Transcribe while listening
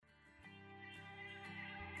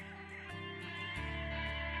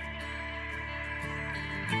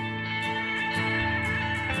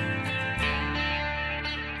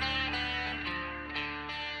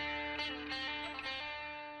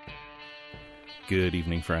Good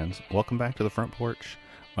evening, friends. Welcome back to the Front Porch.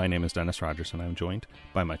 My name is Dennis Rogers, and I'm joined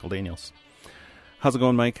by Michael Daniels. How's it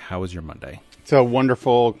going, Mike? How was your Monday? It's a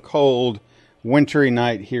wonderful, cold, wintry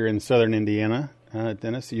night here in southern Indiana,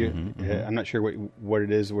 Dennis. I'm not sure what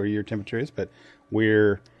it is, where your temperature is, but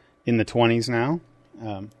we're in the 20s now,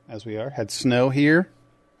 as we are. Had snow here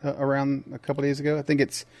around a couple days ago. I think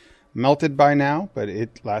it's melted by now, but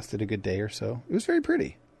it lasted a good day or so. It was very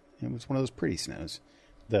pretty. It was one of those pretty snows.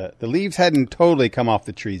 The leaves hadn't totally come off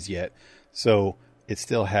the trees yet, so it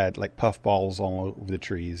still had like puff balls all over the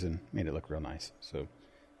trees and made it look real nice. So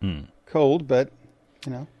cold, but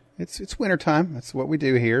you know, it's winter time. That's what we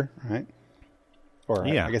do here, right? Or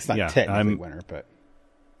yeah, I guess not technically winter, but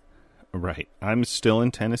right. I'm still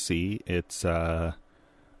in Tennessee. It's the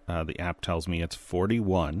app tells me it's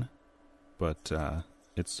 41, but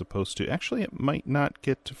it's supposed to. Actually, it might not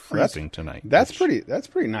get to freezing tonight. That's pretty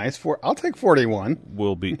nice. I'll take 41.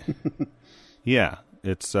 Will be. Yeah,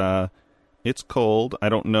 it's cold. I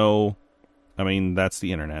don't know. I mean, that's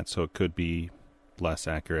the internet, so it could be less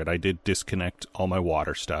accurate. I did disconnect all my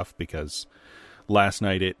water stuff because last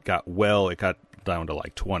night it got down to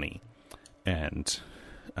like 20, and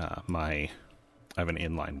I have an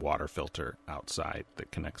inline water filter outside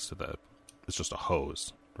that connects to it's just a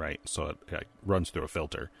hose, right? So it runs through a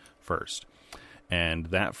filter first, and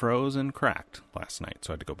that froze and cracked last night,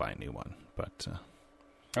 so I had to go buy a new one. But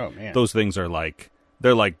oh man, those things are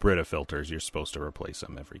they're like Brita filters. You're supposed to replace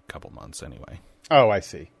them every couple months anyway. Oh, I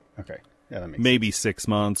see. Okay. Yeah, that makes maybe sense. 6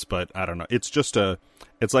 months, but I don't know.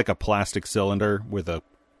 It's like a plastic cylinder with a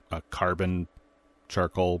carbon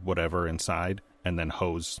charcoal whatever inside, and then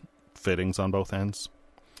hose fittings on both ends.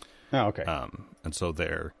 Oh, okay. And so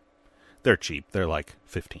they're cheap. They're like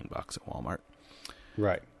 $15 at Walmart.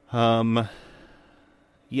 Right.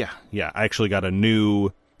 Yeah. I actually got a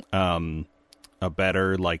new, a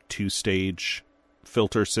better like 2-stage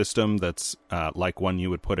filter system that's like one you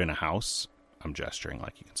would put in a house. I'm gesturing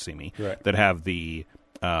like you can see me. Right. That have the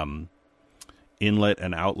inlet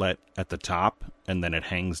and outlet at the top, and then it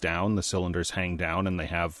hangs down. The cylinders hang down, and they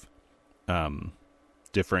have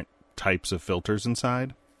different types of filters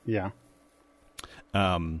inside. Yeah.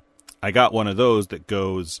 I got one of those that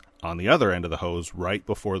goes on the other end of the hose right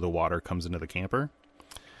before the water comes into the camper.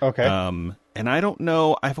 Okay. And I don't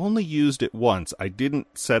know. I've only used it once. I didn't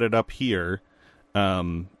set it up here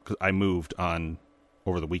because I moved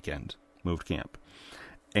over the weekend. Moved camp.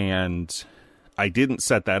 And I didn't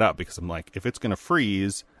set that up because I'm like, if it's going to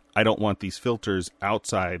freeze, I don't want these filters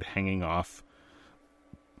outside hanging off.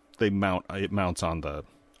 It mounts on the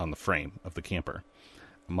frame of the camper.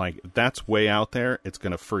 I'm like, that's way out there. It's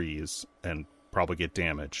going to freeze and probably get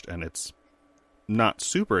damaged. And it's not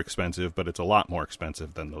super expensive, but it's a lot more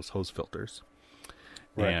expensive than those hose filters.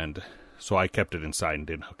 Right. And so I kept it inside and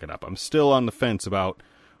didn't hook it up. I'm still on the fence about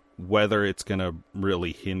whether it's going to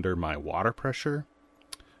really hinder my water pressure.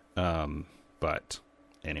 But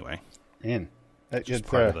anyway. Man, just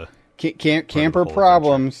part of the camper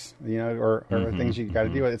problems, adventure. Or things you got to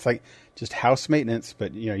deal with. It's like just house maintenance,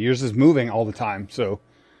 but yours is moving all the time, so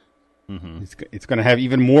it's going to have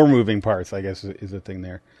even more moving parts, I guess, is the thing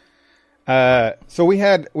there. So I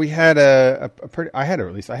had a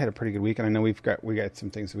pretty good week, and I know we got some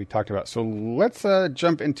things that we talked about. So let's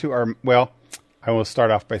jump into I will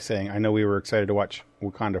start off by saying I know we were excited to watch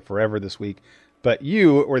Wakanda Forever this week, but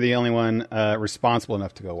you were the only one responsible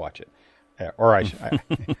enough to go watch it.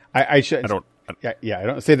 I should. I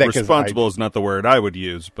don't say that because responsible is not the word I would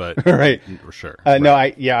use, but right, for sure. Right.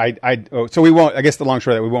 No, so we won't. I guess the long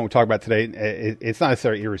short that we won't talk about today. It's not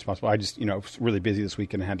necessarily irresponsible. I just was really busy this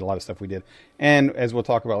weekend and had a lot of stuff we did. And as we'll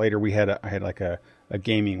talk about later, I had like a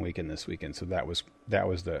gaming weekend this weekend, so that was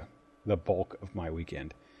the bulk of my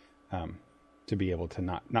weekend. To be able to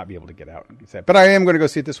not be able to get out and get that. But I am going to go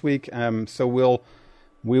see it this week. So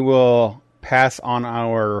we will pass on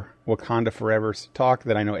our Wakanda Forever talk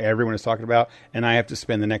that I know everyone is talking about, and I have to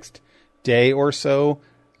spend the next day or so,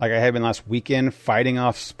 like I have been last weekend, fighting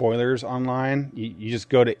off spoilers online. You just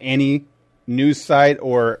go to any news site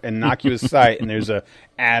or innocuous site, and there's a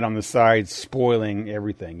ad on the side spoiling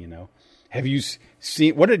everything. Have you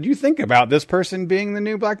seen? What did you think about this person being the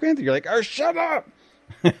new Black Panther? You're like, oh, shut up.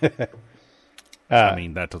 I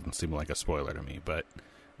mean, that doesn't seem like a spoiler to me, but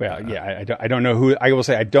I don't know who. I will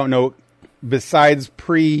say I don't know. Besides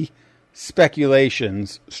strong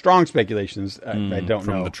speculations, I don't know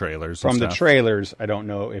from the trailers. From the trailers, I don't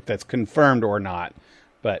know if that's confirmed or not,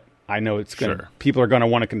 but I know it's going. Sure. People are going to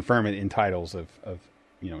want to confirm it in titles of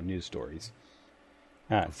news stories.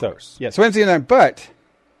 Of course. So Wednesday night, but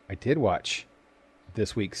I did watch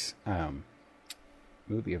this week's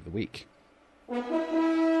movie of the week.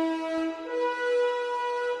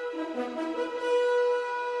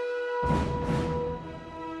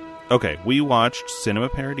 Okay, we watched Cinema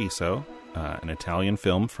Paradiso, an Italian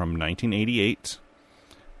film from 1988.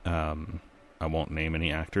 I won't name any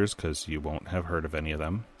actors because you won't have heard of any of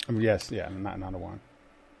them. Yes, yeah, not a one.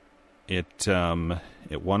 It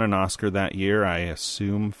won an Oscar that year, I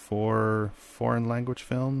assume, for foreign language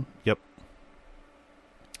film. Yep.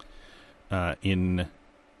 In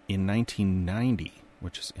 1990,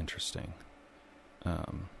 which is interesting.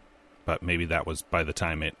 But maybe that was by the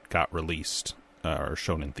time it got released or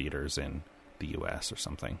shown in theaters in the U.S. or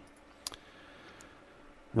something.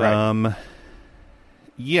 Right.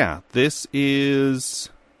 Yeah, this is...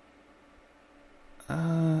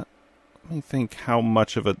 let me think how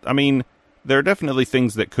much of it... I mean, there are definitely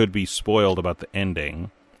things that could be spoiled about the ending.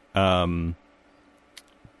 But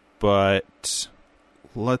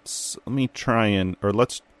let's try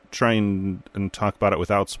and talk about it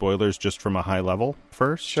without spoilers, just from a high level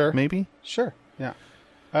first. Sure. Maybe? Sure, yeah.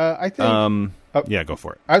 I think... yeah, go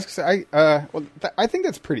for it. I was going to say, I think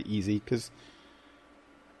that's pretty easy, because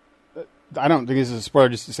I don't think this is a spoiler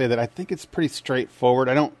just to say that I think it's pretty straightforward.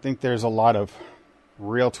 I don't think there's a lot of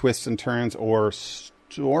real twists and turns or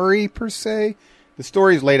story, per se. The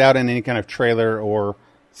story is laid out in any kind of trailer or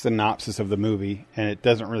synopsis of the movie, and it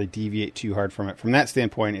doesn't really deviate too hard from it. From that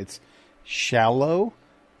standpoint, it's shallow,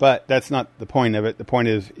 but that's not the point of it. The point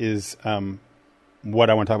is what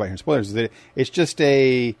I want to talk about here in spoilers, is that it's just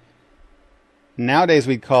nowadays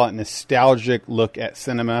we'd call it nostalgic look at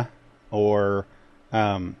cinema, or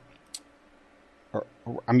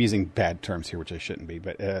I'm using bad terms here, which I shouldn't be,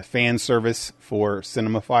 but fan service for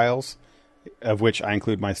cinemaphiles, of which I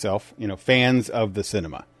include myself. Fans of the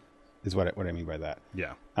cinema is what I mean by that.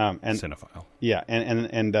 Yeah, and cinephile. Yeah,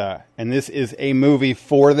 and this is a movie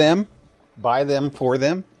for them, by them, for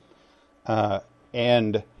them,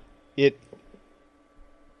 and it.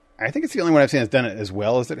 I think it's the only one I've seen that's done it as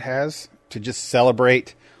well as it has, to just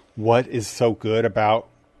celebrate what is so good about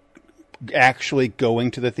actually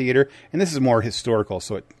going to the theater. And this is more historical,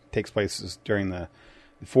 so it takes place during the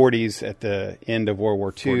 40s, at the end of World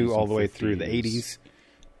War II, all the way through the 80s.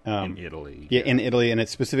 In Italy. Yeah, in Italy, and it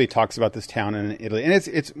specifically talks about this town in Italy. And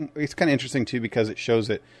it's kind of interesting, too, because it shows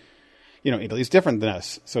that, Italy's different than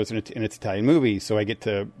us. So it's an Italian movie, so I get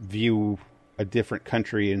to view a different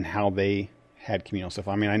country and how they had communal stuff.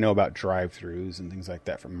 I mean, I know about drive-thrus and things like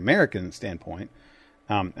that from an American standpoint.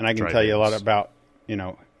 And I can tell you a lot about,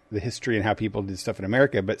 the history and how people did stuff in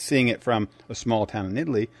America, but seeing it from a small town in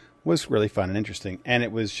Italy was really fun and interesting. And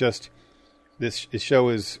it was just, this show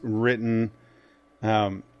is written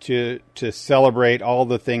to celebrate all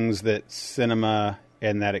the things that cinema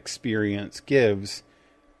and that experience gives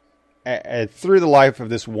through the life of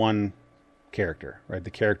this one character, right?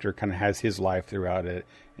 The character kind of has his life throughout it,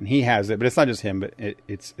 and he has it, but it's not just him, but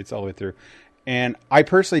it's all the way through. And I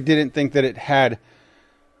personally didn't think that it had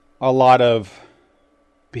a lot of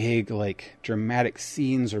big, like, dramatic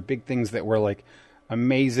scenes or big things that were, like,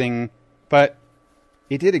 amazing, but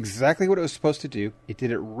it did exactly what it was supposed to do. It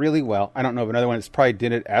did it really well. I don't know of another one that's probably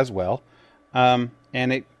did it as well. And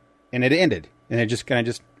it ended, and it just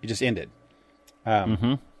ended.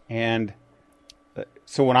 And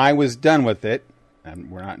so when I was done with it, and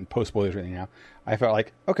we're not in post spoilers or anything now, I felt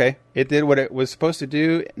like, okay, it did what it was supposed to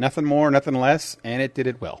do, nothing more, nothing less, and it did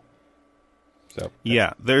it well. So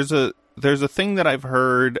yeah, there's a thing that I've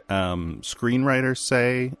heard screenwriters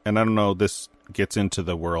say, and I don't know, this gets into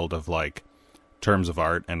the world of, like, terms of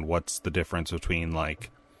art and what's the difference between, like,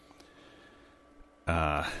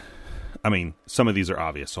 I mean, some of these are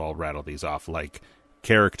obvious, so I'll rattle these off, like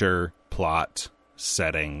character, plot,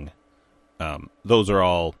 setting. Those are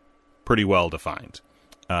all pretty well defined.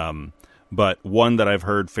 But one that I've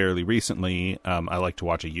heard fairly recently, I like to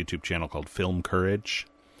watch a YouTube channel called Film Courage.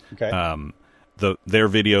 Okay. Their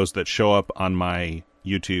videos that show up on my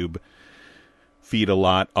YouTube feed a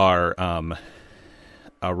lot are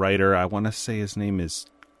a writer. I want to say his name is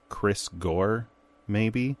Chris Gore,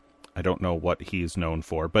 maybe. I don't know what he's known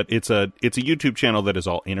for, but it's a YouTube channel that is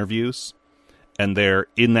all interviews, and they're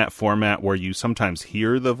in that format where you sometimes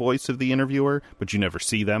hear the voice of the interviewer, but you never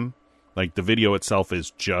see them. Like, the video itself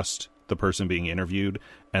is just the person being interviewed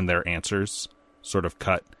and their answers sort of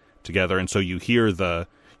cut together, and so you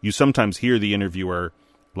sometimes hear the interviewer,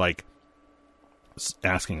 like,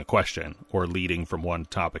 asking a question or leading from one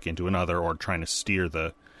topic into another or trying to steer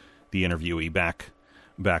the interviewee back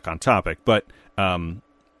on topic. But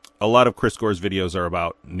a lot of Chris Gore's videos are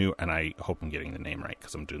about new, and I hope I'm getting the name right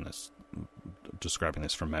because I'm describing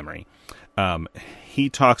this from memory. He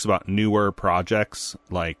talks about newer projects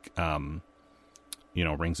like,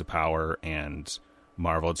 Rings of Power and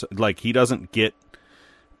Marvel. It's like, he doesn't get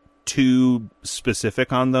too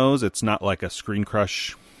specific on those. It's not like a Screen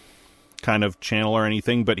Crush kind of channel or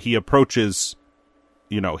anything, but he approaches,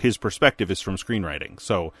 his perspective is from screenwriting.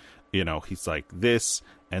 So, he's like this,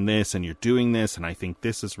 and you're doing this, and I think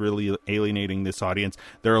this is really alienating this audience.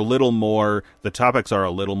 The topics are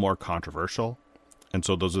a little more controversial, and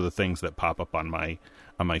so those are the things that pop up on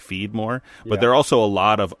my feed more. But there are also a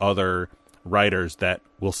lot of other writers that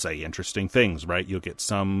will say interesting things, right? You'll get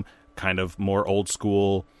some kind of more old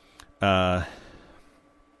school screenwriter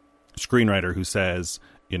who says,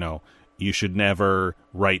 you should never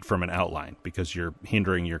write from an outline because you're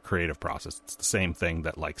hindering your creative process. It's the same thing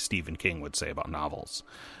that like Stephen King would say about novels.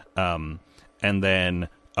 And then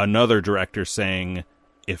another director saying,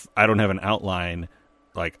 if I don't have an outline,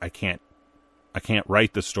 like I can't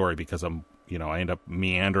write the story because I end up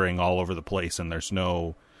meandering all over the place and there's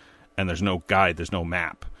no guide, there's no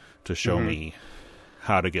map to show me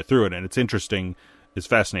how to get through it. And it's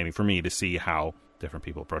fascinating for me to see how different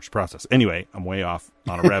people approach the process. Anyway, I'm way off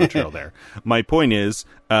on a rabbit trail there. My point is,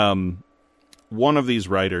 one of these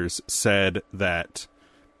writers said that,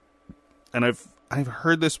 and I've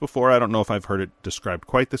heard this before, I don't know if I've heard it described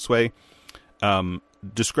quite this way,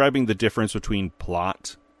 describing the difference between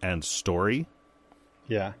plot and story.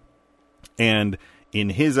 Yeah. And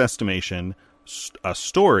in his estimation, a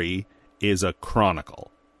story is a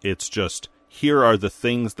chronicle. It's just, here are the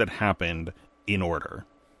things that happened in order.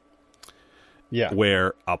 Yeah.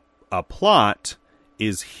 Where a plot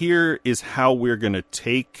is how we're going to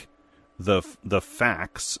take the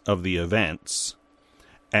facts of the events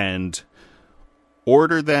and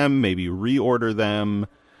order them, maybe reorder them,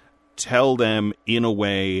 tell them in a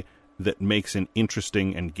way that makes an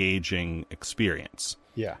interesting, engaging experience.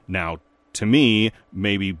 Yeah. Now, to me,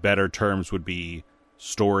 maybe better terms would be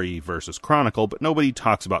story versus chronicle, but nobody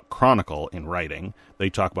talks about chronicle in writing. They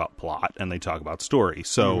talk about plot and they talk about story.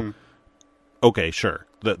 So, okay, sure.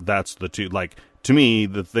 That's the two. Like, to me,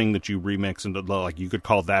 the thing that you remix into, like, you could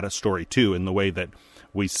call that a story too, in the way that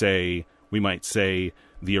we might say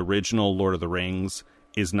the original Lord of the Rings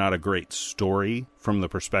is not a great story from the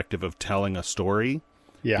perspective of telling a story.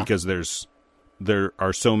 Yeah. Because there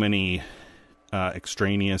are so many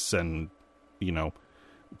extraneous and,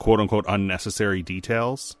 quote unquote unnecessary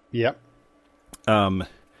details. Yep. And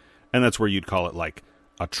that's where you'd call it like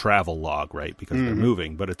a travel log, right? Because they're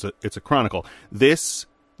moving, but it's a chronicle. This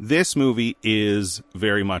movie is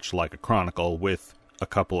very much like a chronicle with a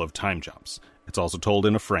couple of time jumps. It's also told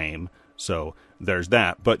in a frame, so there's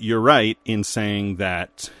that. But you're right in saying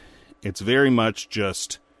that it's very much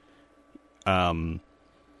just, I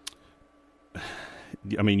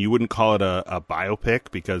mean, you wouldn't call it a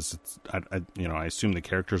biopic because I assume the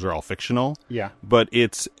characters are all fictional. Yeah. But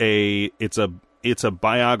it's a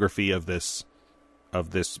biography of this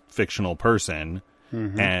fictional person,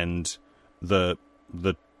 and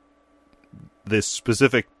this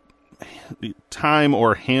specific time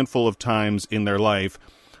or handful of times in their life,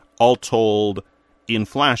 all told in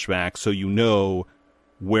flashback, so you know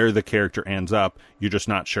where the character ends up. You're just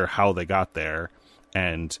not sure how they got there,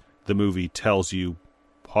 and the movie tells you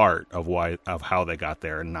part of how they got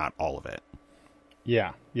there and not all of it.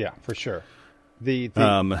 Yeah, for sure. The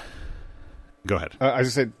go ahead. I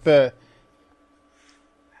just said the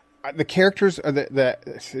characters are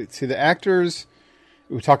the actors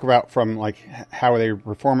we talk about from like how are they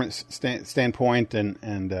performance standpoint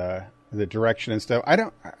and the direction and stuff.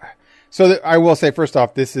 I will say first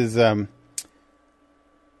off, this is how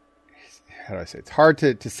do I say? It's hard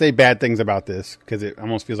to say bad things about this because it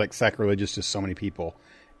almost feels like sacrilegious to so many people.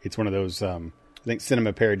 It's one of those. I think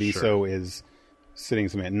Cinema Paradiso is sitting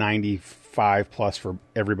something at 95 plus for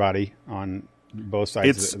everybody on both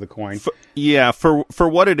sides of the coin. For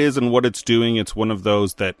what it is and what it's doing, it's one of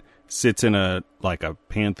those that sits in a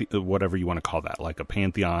whatever you want to call that, like a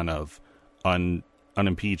pantheon of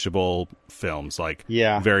unimpeachable films. Like,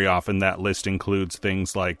 very often that list includes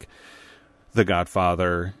things like The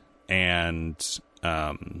Godfather and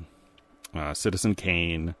Citizen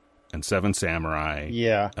Kane and Seven Samurai.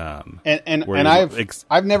 Yeah. And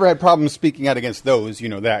I've never had problems speaking out against those,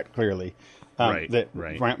 that clearly.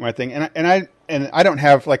 Right. My thing. And I don't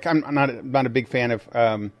have, like, I'm not a big fan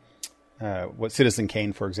of what Citizen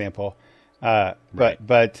Kane, for example.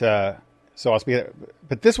 But so I'll speak.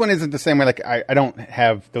 But this one isn't the same way. Like, I don't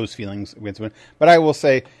have those feelings against it. But I will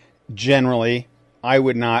say, generally, I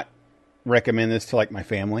would not recommend this to like my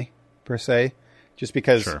family per se, just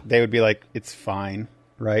because they would be like, it's fine.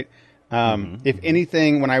 Right. If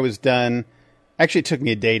anything, when I was done, actually it took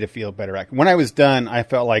me a day to feel better. When I was done, I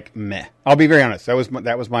felt like meh. I'll be very honest.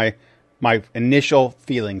 That was my initial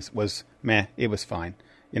feelings was meh. It was fine.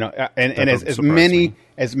 And as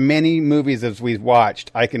many movies as we've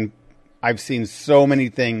watched, I've seen so many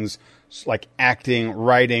things like acting,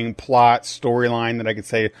 writing, plot, storyline that I could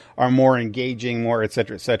say are more engaging, more et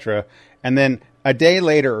cetera, et cetera. And then a day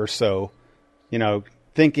later or so,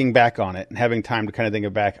 thinking back on it and having time to kind of think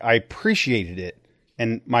it back, I appreciated it.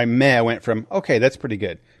 And my meh went from, okay, that's pretty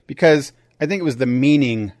good. Because I think it was the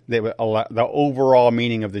meaning, the overall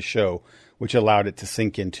meaning of the show, which allowed it to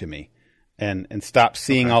sink into me and stop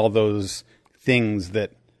seeing all of those things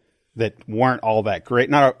that weren't all that great.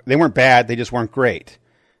 They weren't bad, they just weren't great.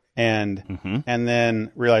 And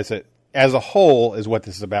then realize that as a whole is what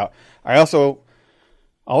this is about. I'll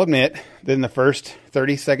admit that in the first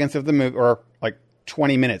 30 seconds of the movie, or like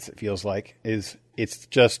 20 minutes, it feels like, it's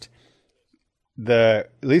just at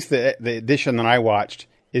least the edition that I watched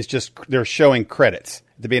is just, they're showing credits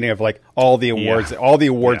at the beginning of like all the awards,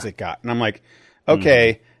 it got. And I'm like,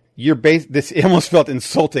 okay, this it almost felt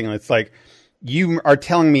insulting. It's like, you are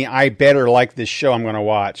telling me I better like this show I'm going to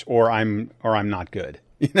watch, or I'm not good,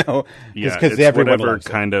 because it's whatever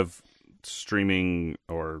kind of streaming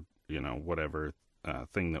or whatever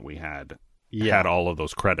thing that we had all of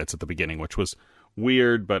those credits at the beginning, which was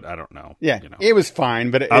weird, but I don't know. Yeah, it was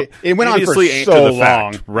fine, but it went on for so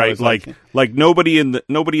long, right? Like nobody in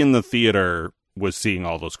the theater was seeing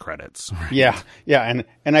all those credits. Right? Yeah,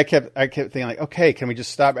 and I kept thinking like, okay, can we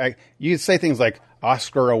just stop? You could say things like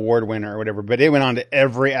Oscar award winner or whatever, but it went on to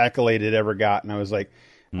every accolade it ever got, and I was like,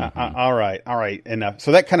 all right, enough.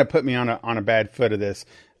 So that kind of put me on a bad foot of this,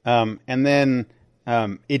 and then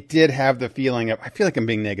it did have the feeling of, I feel like I'm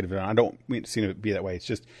being negative, and I don't mean to be that way. It's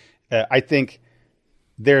just I think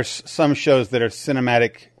there's some shows that are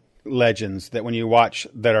cinematic legends that when you watch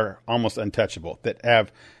that are almost untouchable, that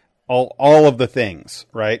have all of the things,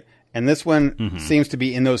 right? And this one seems to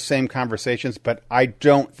be in those same conversations, but I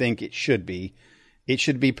don't think it should be. It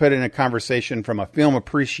should be put in a conversation from a film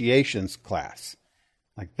appreciations class.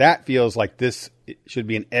 Like that feels like it should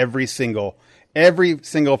be in every single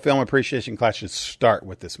film appreciation class should start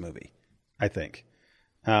with this movie, I think.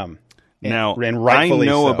 Now, and rightfully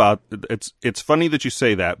I know so. about it's funny that you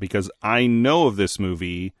say that, because I know of this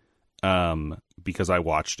movie because I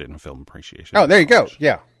watched it in a film appreciation. Oh, there you go.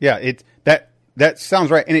 Yeah. That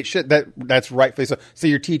sounds right, and it should that's rightfully so. So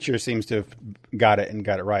your teacher seems to have got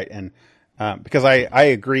it right, and because I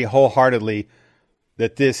agree wholeheartedly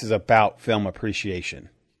that this is about film appreciation,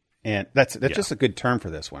 and that's just a good term for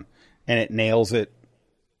this one, and it nails it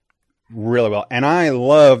really well. And I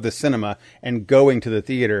love the cinema and going to the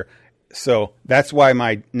theater. So that's why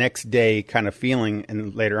my next day kind of feeling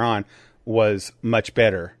and later on was much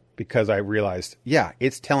better, because I realized,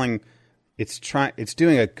 it's doing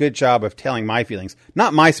a good job of telling my feelings,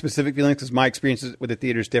 not my specific feelings, because my experiences with the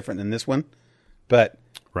theater is different than this one. But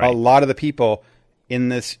a lot of the people in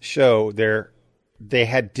this show, they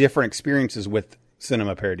had different experiences with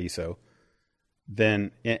Cinema Paradiso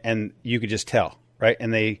and you could just tell, right?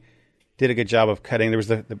 And they did a good job of cutting. There was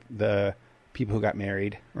the people who got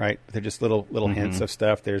married, right? They're just little hints of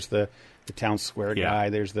stuff. There's the town square guy.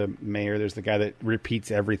 There's the mayor. There's the guy that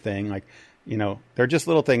repeats everything. Like, they're just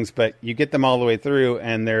little things, but you get them all the way through,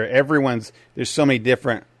 and there's so many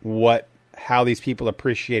different how these people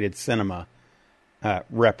appreciated cinema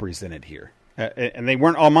represented here, and they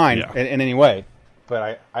weren't all mine in any way,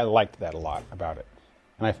 but I liked that a lot about it,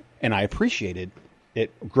 and I appreciated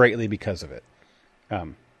it greatly because of it.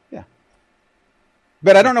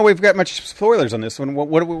 But I don't know. We've got much spoilers on this one. What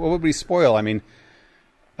would we spoil? I mean,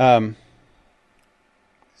 think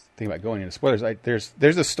about going into spoilers. There's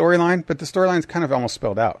a storyline, but the storyline's kind of almost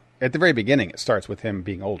spelled out at the very beginning. It starts with him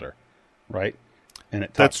being older, right? And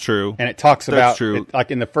that's true. And it talks about like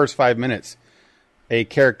in the first 5 minutes, a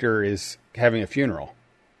character is having a funeral,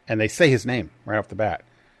 and they say his name right off the bat,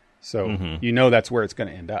 so that's where it's going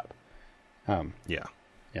to end up. And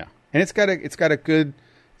it's got a good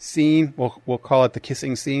scene. We'll call it the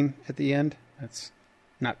kissing scene at the end. That's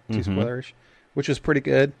not too spoilerish, which was pretty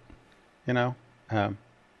good. I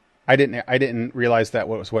didn't realize that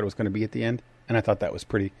what it was going to be at the end, and I thought that was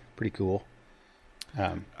pretty cool.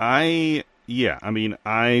 I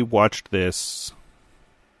watched this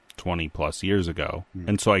 20 plus years ago,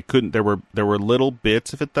 and so I couldn't. There were little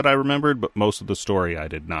bits of it that I remembered, but most of the story I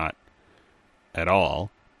did not at all,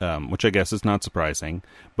 which I guess is not surprising.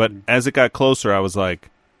 But as it got closer, I was like,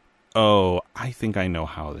 oh, I think I know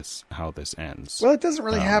how this ends. Well, it doesn't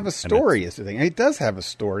really have a story, is the thing. It does have a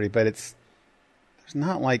story, but there's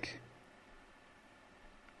not like,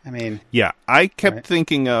 I kept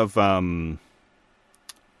thinking of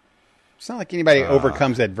it's not like anybody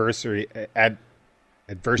overcomes adversity,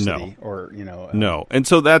 or no. And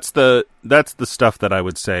so that's the stuff that I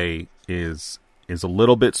would say is a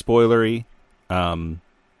little bit spoilery.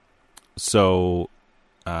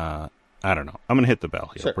 I don't know. I'm gonna hit the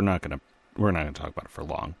bell here. Sure. We're not gonna talk about it for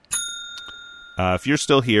long. If you're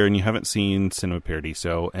still here and you haven't seen Cinema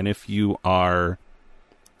Paradiso, and if you are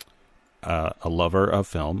a lover of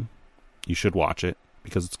film, you should watch it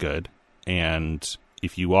because it's good. And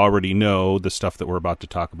if you already know the stuff that we're about to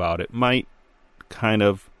talk about, it might kind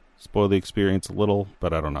of spoil the experience a little,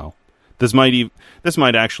 but I don't know. This might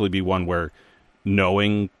actually be one where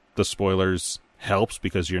knowing the spoilers helps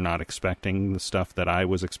because you're not expecting the stuff that I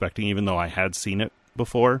was expecting, even though I had seen it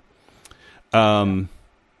before. But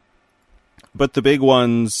the big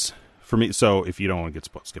ones for me, so if you don't want to get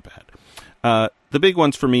spoiled, skip ahead. The big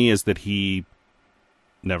ones for me is that he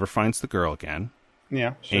never finds the girl again.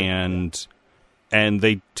 Yeah, sure. And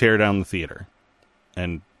they tear down the theater,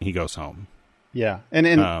 and he goes home. Yeah,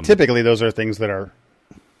 and typically those are things that are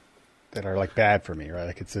like bad for me, right?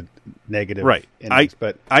 Like it's a negative, right? Endings,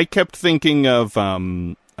 but I kept thinking of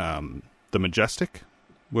The Majestic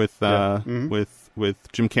with with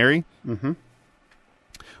Jim Carrey,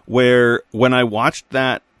 where when I watched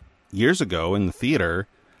that years ago in the theater,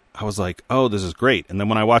 I was like, "Oh, this is great," and then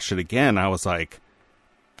when I watched it again, I was like,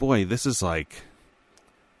 "Boy, this is like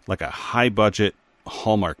a high budget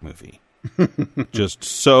Hallmark movie." Just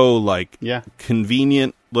so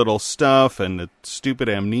convenient little stuff and a stupid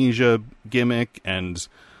amnesia gimmick and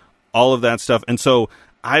all of that stuff. And so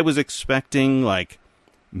I was expecting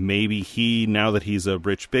maybe he, now that he's a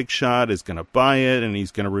rich big shot, is going to buy it and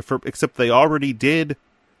he's going to refurbish, except they already did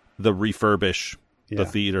the refurbish the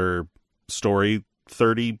theater story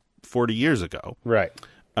 30, 40 years ago. Right.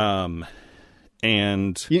 And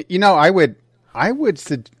I would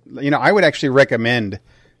actually recommend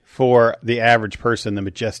for the average person The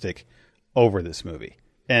Majestic over this movie.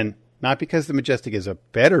 And not because The Majestic is a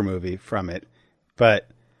better movie from it, but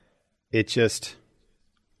it just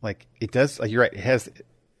it does, you're right, it has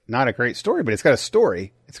not a great story, but it's got a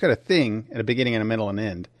story. It's got a thing at a beginning and a middle and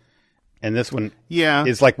end. And this one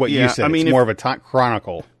is like what you said. I mean, it's more of a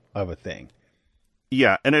chronicle of a thing.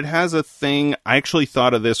 Yeah, and it has a thing. I actually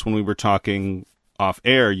thought of this when we were talking off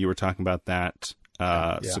air. You were talking about that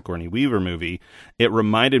Sigourney Weaver movie. It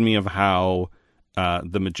reminded me of how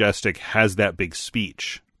The Majestic has that big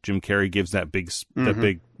speech. Jim Carrey gives that big,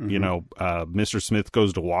 Mr. Smith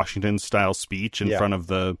goes to Washington style speech in front of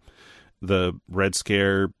the Red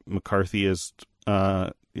Scare McCarthyist,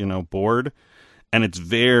 board. And it's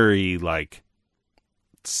very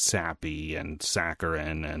sappy and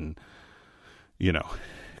saccharine and,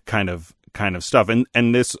 kind of stuff.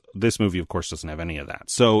 And this movie, of course, doesn't have any of that.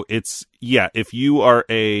 So it's, if you are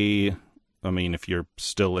if you're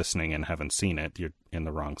still listening and haven't seen it, you're in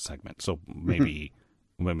the wrong segment. So maybe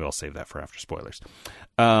I'll save that for after spoilers.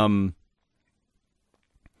 I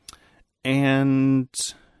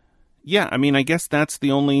guess that's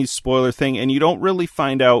the only spoiler thing. And you don't really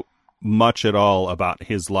find out much at all about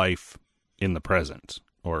his life in the present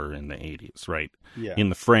or in the 80s, right? Yeah. In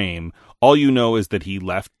the frame, all you know is that he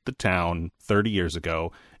left the town 30 years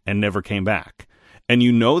ago and never came back. And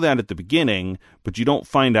you know that at the beginning, but you don't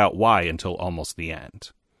find out why until almost the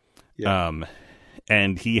end. Yeah.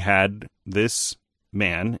 And he had this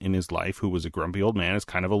man in his life who was a grumpy old man. It's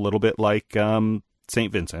kind of a little bit like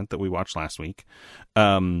St. Vincent that we watched last week,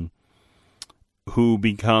 who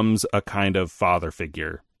becomes a kind of father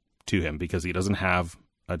figure to him because he doesn't have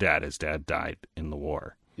a dad. His dad died in the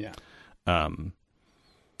war. Yeah.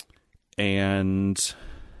 And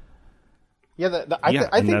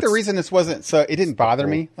I think the reason this wasn't so it didn't bother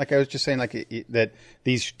me, like I was just saying, that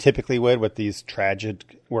these typically would with these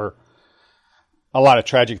where a lot of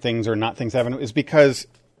tragic things or not things happen, is because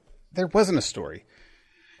there wasn't a story.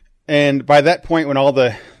 And by that point, when all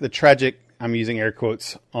the tragic, I'm using air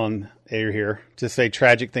quotes on air here to say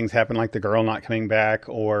tragic things happen, like the girl not coming back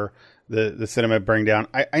or the cinema burning down,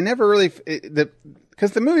 I never really,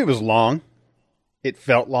 because the movie was long. It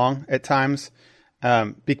felt long at times,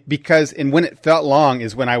 because when it felt long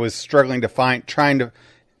is when I was struggling to trying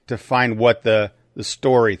to find what the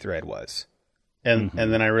story thread was, and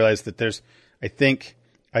then I realized that I think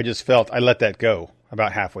I just felt I let that go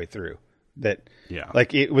about halfway through. That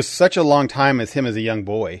it was such a long time as him as a young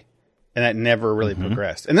boy, and that never really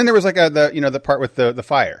progressed. And then there was the part with the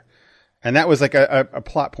fire, and that was like a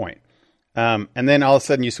plot point. And then all of a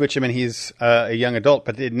sudden you switch him and he's a young adult,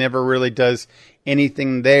 but it never really does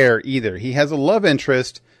anything there either. He has a love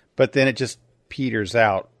interest, but then it just peters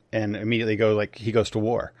out and immediately he goes to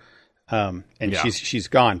war. She's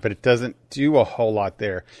gone, but it doesn't do a whole lot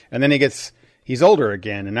there. And then he's older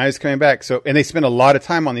again and now he's coming back. And they spend a lot of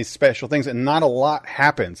time on these special things and not a lot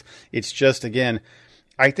happens. It's just, again,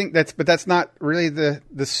 I think that's not really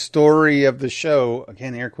the story of the show.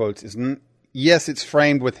 Again, air quotes, yes, it's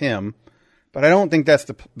framed with him. but I don't think that's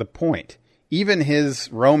the point. Even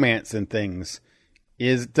his romance and things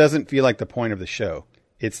doesn't feel like the point of the show.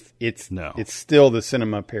 It's still the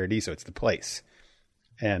cinema Paradiso. It's the place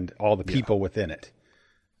and all the people within it.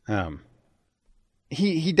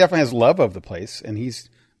 He definitely has love of the place, and he's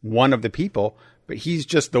one of the people, but he's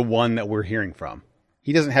just the one that we're hearing from.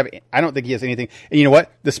 He doesn't have, I don't think he has anything. And you know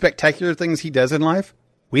what? The spectacular things he does in life,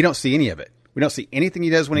 we don't see any of it. We don't see anything he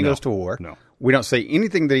does when he goes to war. No. We don't see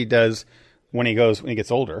anything that he does when he gets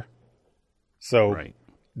older. So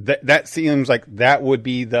that seems like that would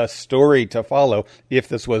be the story to follow if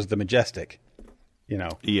this was the Majestic, you know?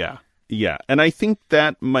 Yeah. Yeah. And I think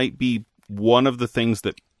that might be one of the things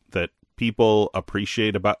that people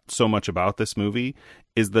appreciate so much about this movie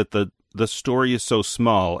is that the story is so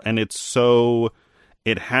small, and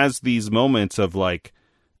it has these moments of like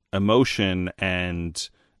emotion, and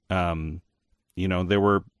there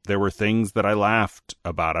were things that I laughed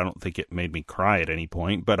about. I don't think it made me cry at any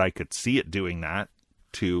point, but I could see it doing that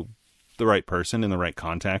to the right person in the right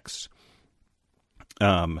context.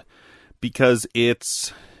 Because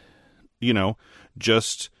it's,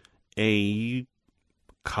 just a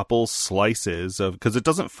couple slices of, because it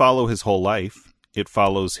doesn't follow his whole life. It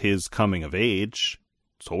follows his coming of age,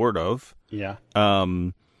 sort of. Yeah.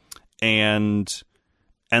 And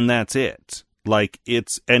that's it. Like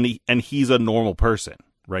and he's a normal person,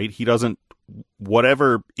 right? He doesn't,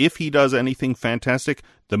 if he does anything fantastic,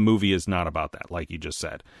 the movie is not about that, like you just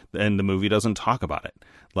said. And the movie doesn't talk about it.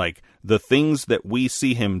 Like, the things that we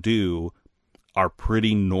see him do are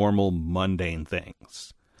pretty normal, mundane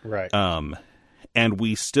things. Right. And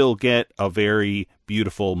we still get a very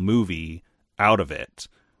beautiful movie out of it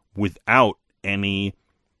without any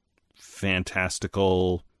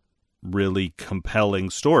fantastical, really compelling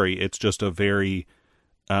story. It's just a very,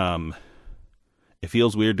 it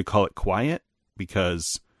feels weird to call it quiet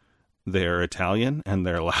because they're Italian and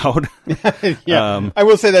they're loud. Yeah. I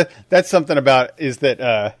will say that's something about is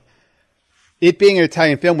that, it being an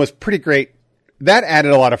Italian film was pretty great. That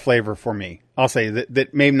added a lot of flavor for me. I'll say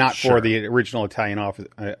that maybe not for the original Italian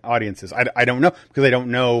audiences. I don't know, because I don't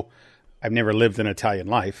know. I've never lived an Italian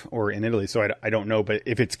life or in Italy, so I don't know. But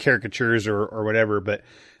if it's caricatures or whatever, but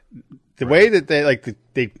the way that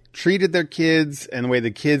they treated their kids and the way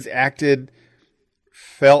the kids acted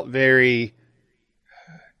felt very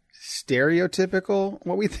stereotypical,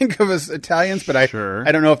 what we think of as Italians. But I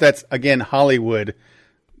don't know if that's, again, Hollywood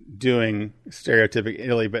doing stereotypic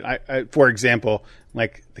Italy. But I, for example,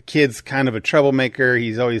 like, the kid's kind of a troublemaker.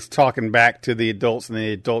 He's always talking back to the adults, and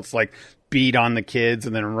the adults like beat on the kids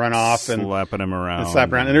and then run off and slapping him around.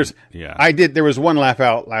 And there was one laugh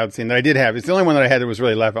out loud scene that I did have. It's the only one that I had that was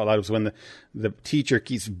really laugh out loud, was when the teacher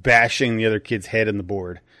keeps bashing the other kid's head in the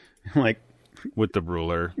board. Like, with the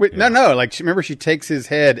ruler. No. Like, remember, she takes his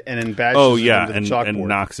head and then bashes it into the chalkboard. And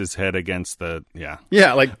knocks his head against the,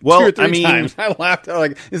 Yeah, like 2 or 3 times. I laughed. I was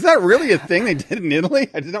like, is that really a thing they did in Italy?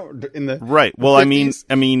 I don't, in the Right. Well, 50s?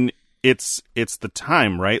 I mean, it's the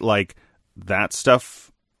time, right? Like, that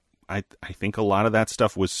stuff, I think a lot of that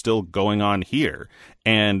stuff was still going on here.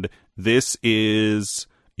 And this is,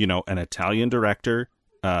 an Italian director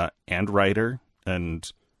and writer,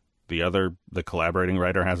 and the collaborating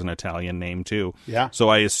writer has an Italian name too. Yeah. So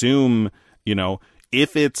I assume,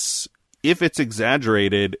 if it's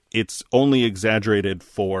exaggerated, it's only exaggerated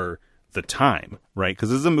for the time, right?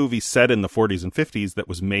 Because this is a movie set in the 40s and 50s that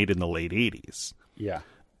was made in the late 80s. Yeah.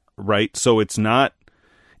 Right. So it's not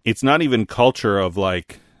even culture of,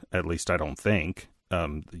 like, at least I don't think,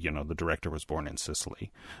 the director was born in Sicily.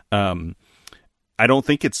 I don't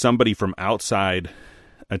think it's somebody from outside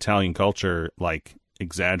Italian culture, like,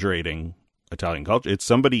 exaggerating Italian culture. It's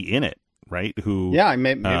somebody in it, right? Who,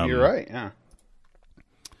 maybe you're right. Yeah.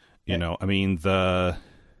 I mean, the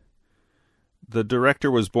director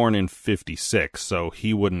was born in 1956, so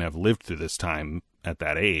he wouldn't have lived through this time at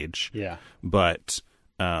that age. Yeah. But,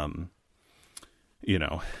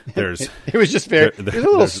 there's it was just very there's a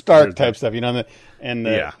little Stark type stuff, the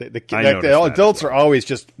adults are always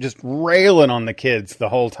just railing on the kids the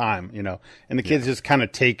whole time, and the kids just kind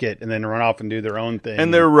of take it and then run off and do their own thing,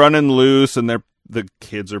 and they're running loose, and the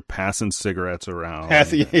kids are passing cigarettes around.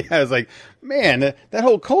 It's like, man, that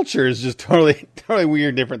whole culture is just totally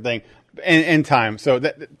weird, different thing, and time. So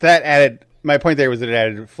that added. My point there was that it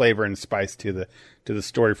added flavor and spice to the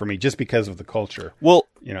story for me, just because of the culture. Well,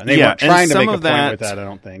 and they weren't trying to make a point with that, I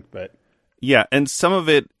don't think. But yeah, and some of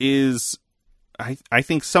it is, I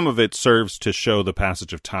think some of it serves to show the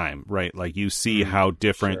passage of time, right? Like, you see how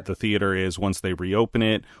different the theater is once they reopen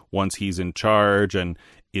it, once he's in charge and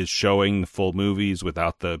is showing the full movies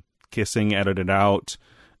without the kissing edited out,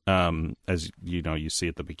 as you see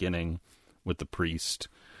at the beginning. with the priest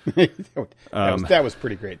that was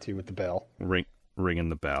pretty great too with the bell. ringing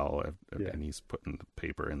the bell, and he's putting the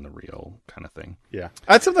paper in the reel kind of thing. Yeah,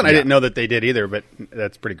 that's something I didn't know that they did either, but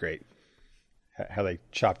that's pretty great. How they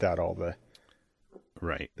chopped out all the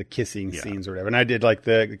kissing scenes or whatever. And I did like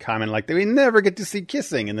the comment like we never get to see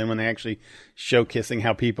kissing, and then when they actually show kissing,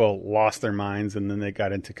 how people lost their minds, and then they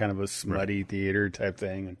got into kind of a smutty theater type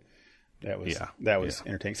thing, and that was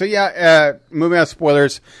entertaining. So moving on to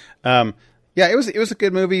spoilers. It was a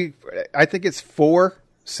good movie. I think it's for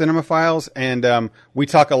cinemaphiles, and we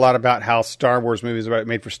talk a lot about how Star Wars movies are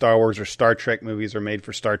made for Star Wars, or Star Trek movies are made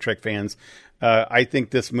for Star Trek fans. I think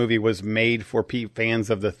this movie was made for fans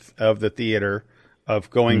of the theater,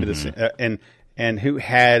 of going to the and who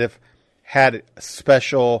had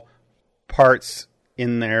special parts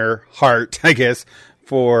in their heart, I guess,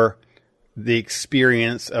 for the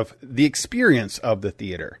experience of the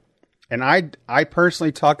theater. And I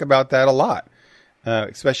personally talk about that a lot,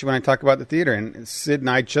 especially when I talk about the theater. And Sid and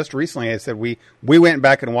I just recently, I said we went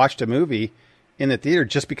back and watched a movie in the theater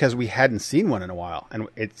just because we hadn't seen one in a while, and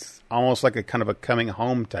it's almost like a kind of a coming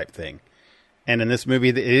home type thing. And in this movie,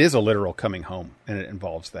 it is a literal coming home, and it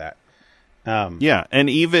involves that. And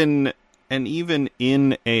even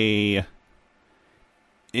in a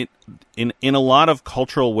lot of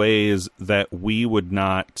cultural ways that we would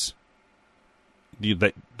not,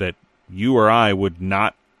 that you or I would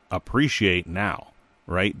not appreciate now,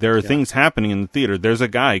 right? There are things happening in the theater. There's a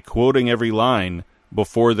guy quoting every line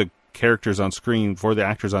before the characters on screen, before the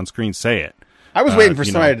actors on screen say it. I was waiting for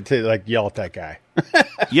somebody to like yell at that guy.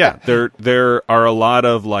 Yeah, there are a lot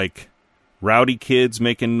of like rowdy kids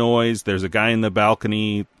making noise. There's a guy in the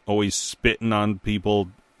balcony always spitting on people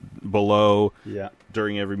below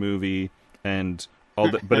during every movie, and all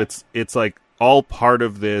that. But it's like all part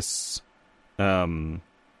of this,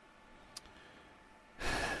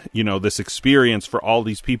 this experience for all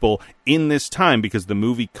these people in this time, because the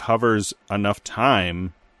movie covers enough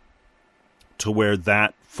time to where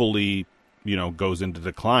that fully goes into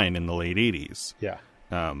decline in the late 80s. Yeah.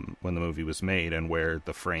 When the movie was made and where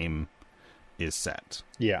the frame is set.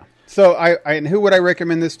 Yeah. So and who would I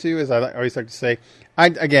recommend this to? As I always like to say, I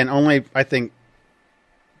think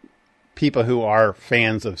people who are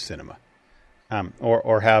fans of cinema,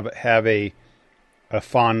 or have a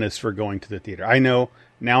fondness for going to the theater. I know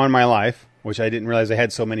now in my life, which I didn't realize I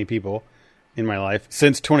had so many people in my life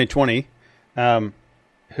since 2020,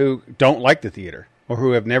 who don't like the theater, or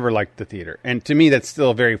who have never liked the theater. And to me, that's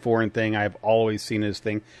still a very foreign thing. I've always seen this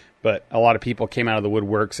thing. But a lot of people came out of the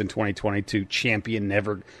woodworks in 2020 to champion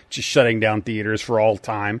never just shutting down theaters for all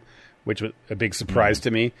time, which was a big surprise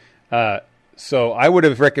to me. So I would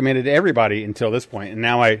have recommended to everybody until this point. And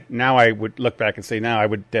now I would look back and say, no, I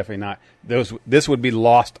would definitely not. This would be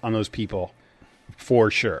lost on those people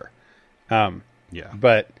for sure.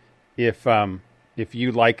 But if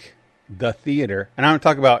you like the theater, and I don't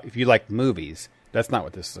talk about if you like movies, that's not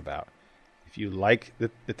what this is about. If you like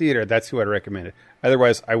the theater, that's who I'd recommend it.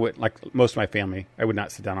 Otherwise, I would, like most of my family, I would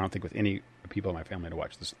not sit down, I don't think, with any people in my family to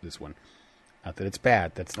watch this one. Not that it's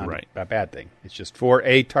bad. That's not a bad thing. It's just for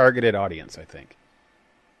a targeted audience, I think.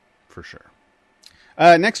 For sure.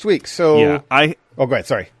 Next week, so... Yeah, go ahead,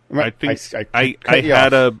 sorry. I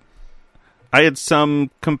had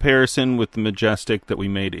some comparison with the Majestic that we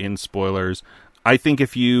made in spoilers. I think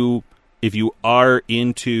if you are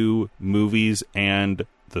into movies and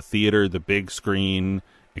the theater, the big screen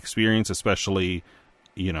experience, especially,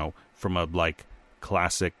 from a like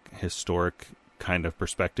classic historic kind of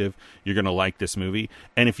perspective, you're going to like this movie.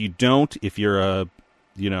 And if you don't, if you're a,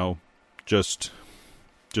 just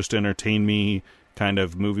entertain me kind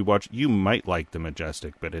of movie watch, you might like the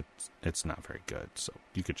Majestic, but it's not very good. So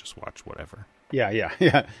you could just watch whatever. Yeah.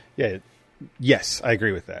 Yes, I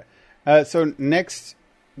agree with that. So next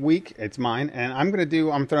week it's mine, and I'm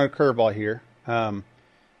throwing a curveball here.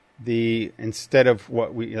 Instead of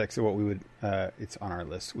what we would, it's on our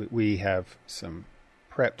list. We have some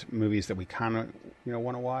prepped movies that we kind of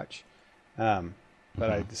want to watch. But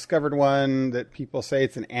I discovered one that people say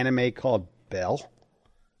it's an anime called Belle.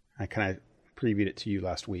 I kind of previewed it to you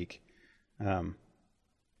last week. I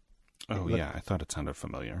thought it sounded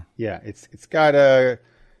familiar. Yeah, it's kind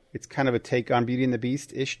of a take on Beauty and the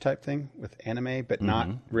Beast-ish type thing with anime, but not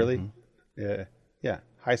really.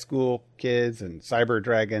 High school kids and cyber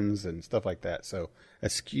dragons and stuff like that. So a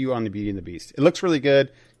skew on the Beauty and the Beast. It looks really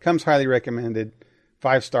good. Comes highly recommended.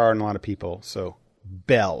 5-star on a lot of people. So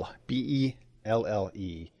Belle, Belle,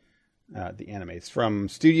 the anime. It's from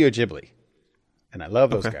Studio Ghibli, and I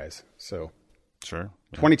love those guys. So sure,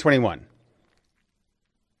 2021.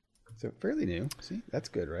 So fairly new. See, that's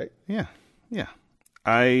good, right? Yeah.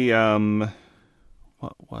 what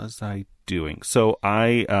was I doing? So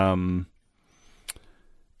I don't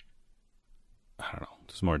know.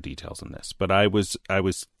 There's more details in this, but I was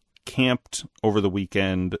camped over the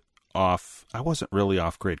weekend off. I wasn't really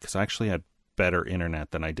off grid because I actually had better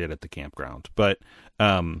internet than I did at the campground. But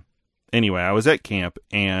anyway, I was at camp,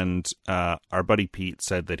 and our buddy Pete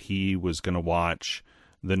said that he was going to watch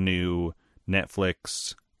the new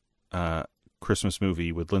Netflix Christmas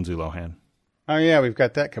movie with Lindsay Lohan. Oh yeah, we've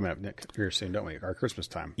got that coming up here soon, don't we? Our Christmas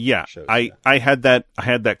time. Yeah, shows, I had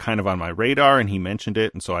that kind of on my radar, and he mentioned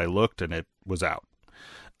it, and so I looked, and it was out.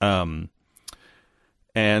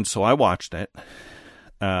 And so I watched it.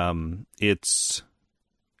 It's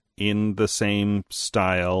in the same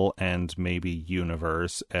style and maybe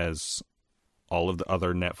universe as all of the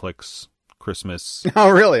other Netflix Christmas. Oh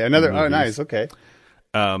really? Another? movies. Oh nice. Okay.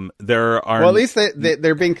 There are. Well, at least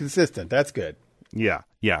they're being consistent. That's good. Yeah.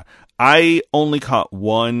 I only caught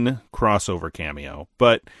one crossover cameo,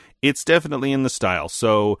 but it's definitely in the style.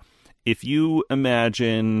 So if you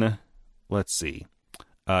imagine, let's see,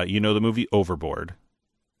 the movie Overboard.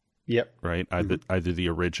 Yep. Right? Either the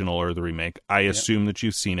original or the remake. I assume that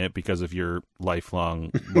you've seen it because of your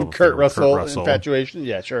lifelong love Kurt affair with Russell infatuation.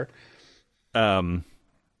 Yeah, sure.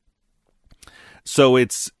 So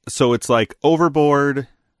it's like Overboard,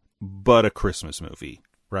 but a Christmas movie,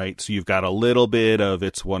 right? So you've got a little bit of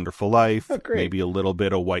It's a Wonderful Life, maybe a little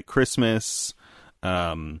bit of White Christmas,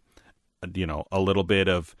 a little bit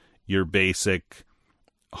of your basic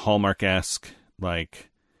Hallmark-esque, like,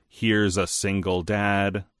 here's a single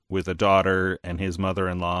dad with a daughter and his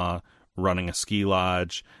mother-in-law running a ski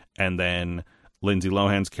lodge, and then Lindsay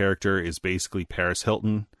Lohan's character is basically Paris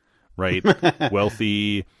Hilton, right?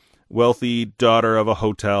 wealthy daughter of a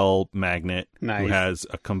hotel magnate who has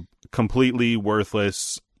a completely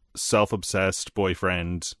worthless, self-obsessed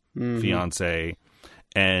boyfriend, fiance,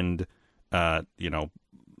 and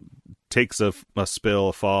takes a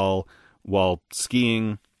fall while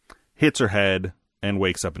skiing, hits her head, and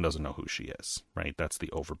wakes up and doesn't know who she is. Right? That's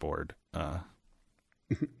the Overboard.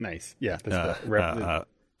 Nice. Yeah. That's the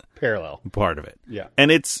parallel part of it. Yeah.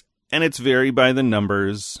 And it's very by the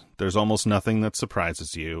numbers. There's almost nothing that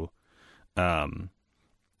surprises you.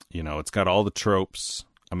 It's got all the tropes.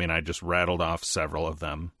 I mean, I just rattled off several of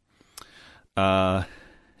them. And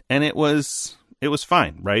it was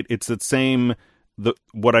fine, right? It's the same.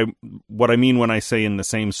 What I mean when I say in the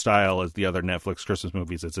same style as the other Netflix Christmas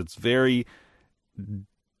movies is it's very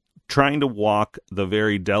trying to walk the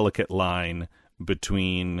very delicate line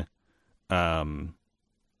between what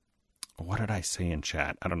did I say in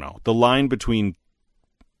chat? I don't know. The line between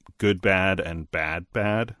good bad and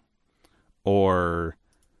bad, or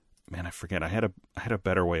man, I forget. I had a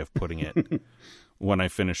better way of putting it when I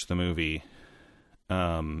finished the movie.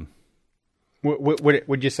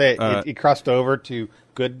 Would you say it crossed over to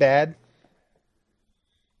good bad?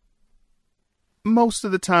 Most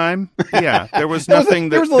of the time, yeah. There was nothing.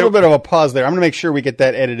 There was a little bit of a pause there. I'm going to make sure we get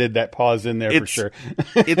that edited. That pause in there for sure.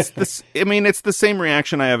 It's the same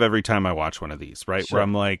reaction I have every time I watch one of these, right? Sure. Where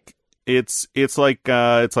I'm like, it's like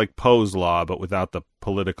Poe's law, but without the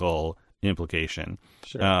political implication.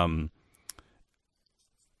 Sure.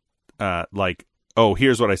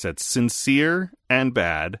 Here's what I said: sincere and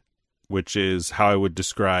bad, which is how I would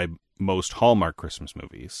describe most Hallmark Christmas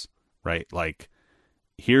movies, right? Like,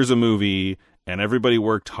 here's a movie and everybody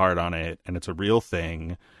worked hard on it and it's a real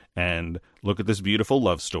thing, and look at this beautiful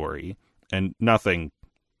love story, and nothing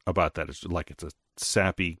about that is like it's a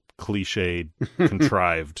sappy, cliched,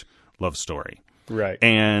 contrived love story. Right.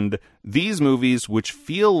 And these movies, which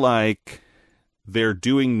feel like they're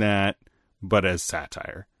doing that, but as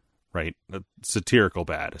satire, right? Satirical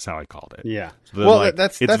bad is how I called it. Yeah. So well, like,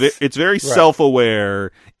 that's it's very right.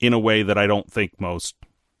 self-aware in a way that I don't think most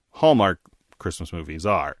Hallmark Christmas movies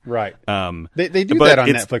are. Right. They do that on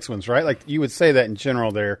Netflix ones, right? Like, you would say that in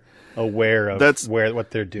general, they're aware of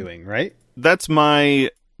what they're doing, right? That's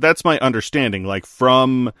my understanding. Like,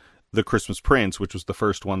 from The Christmas Prince, which was the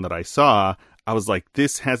first one that I saw, I was like,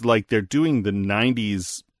 this has, like, they're doing the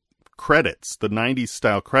 90s credits, the 90s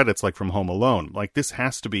style credits, like from Home Alone. Like, this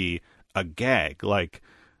has to be a gag. Like,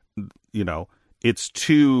 it's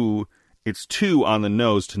too on the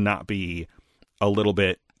nose to not be a little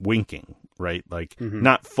bit winking, right? Like,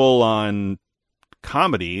 not full on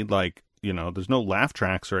comedy, like, there's no laugh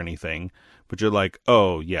tracks or anything, but you're like,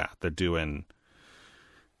 oh yeah, they're doing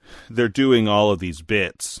all of these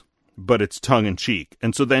bits, but it's tongue in cheek.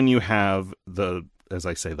 And so then you have as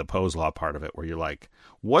I say, the Poe's law part of it, where you're like,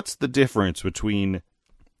 what's the difference between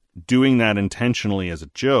doing that intentionally as a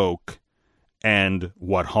joke and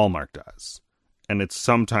what Hallmark does? And it's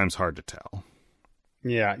sometimes hard to tell.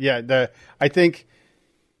 Yeah. I think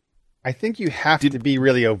you have to be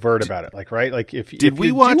really overt about it. Like, right? Like if we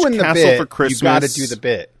you're watch doing the Castle bit, for Christmas? you got to do the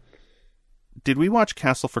bit. Did we watch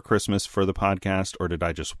Castle for Christmas for the podcast, or did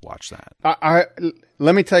I just watch that?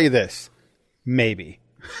 Let me tell you this. Maybe.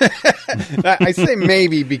 I say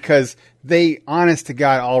maybe because they, honest to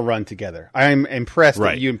God, all run together. I'm impressed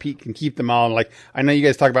that you and Pete can keep them all. And like, I know you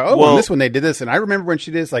guys talk about, well, this one they did this, and I remember when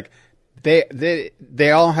she did this. Like,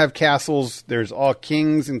 they all have castles. There's all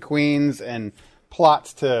kings and queens and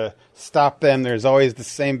plots to stop them. There's always the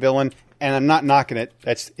same villain, and I'm not knocking it.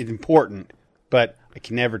 That's important, but I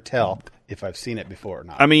can never tell if I've seen it before or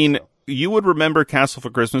not. I mean, you would remember Castle for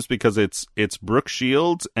Christmas because it's Brooke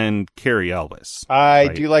Shields and Carrie Elvis. I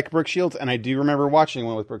do like Brooke Shields, and I do remember watching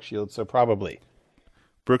one with Brooke Shields, so probably.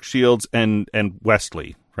 Brooke Shields and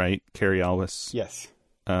Wesley, right? Carrie Elvis. Yes.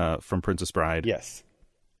 From Princess Bride. Yes.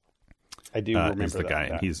 I do remember is the that, guy,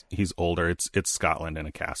 and he's older. It's Scotland in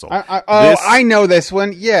a castle. I know this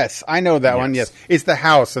one. Yes, I know that one. Yes, it's the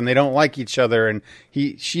house, and they don't like each other, and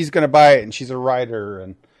she's going to buy it, and she's a writer,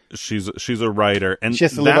 and she's a writer, and she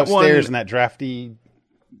has to live upstairs in that drafty.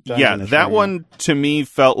 Yeah, that one to me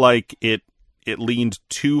felt like it leaned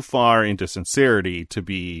too far into sincerity to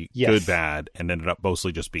be good bad, and ended up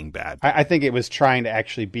mostly just being bad. I think it was trying to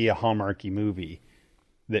actually be a Hallmarky movie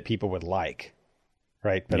that people would like,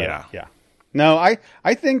 right? But yeah. No, I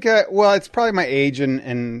think, well, it's probably my age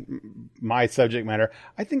and my subject matter.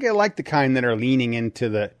 I think I like the kind that are leaning into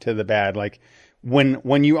the bad. Like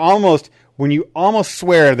when you almost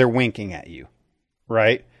swear they're winking at you,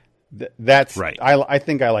 right? That's right. I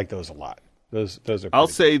think I like those a lot. Those are. I'll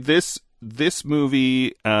say this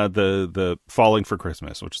movie, the Falling for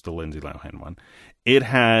Christmas, which is the Lindsay Lohan one, it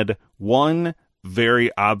had one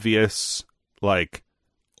very obvious, like,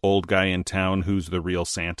 old guy in town who's the real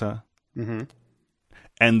Santa. Mm-hmm.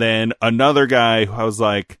 And then another guy who I was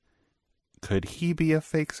like, could he be a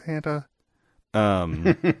fake Santa?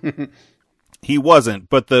 He wasn't,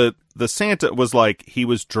 but the Santa was like, he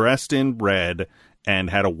was dressed in red and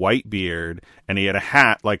had a white beard, and he had a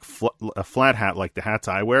hat, like a flat hat like the hats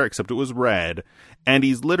I wear, except it was red, and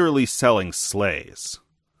he's literally selling sleighs.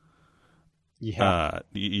 Yeah.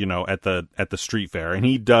 At the street fair, and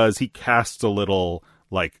he casts a little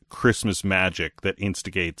like Christmas magic that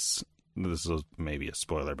instigates. This is maybe a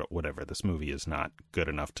spoiler, but whatever. This movie is not good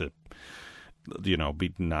enough to,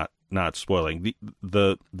 be not spoiling.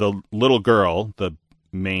 The little girl, the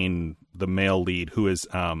male lead, who is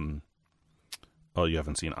you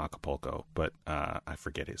haven't seen Acapulco, but I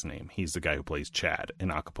forget his name. He's the guy who plays Chad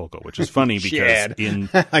in Acapulco, which is funny because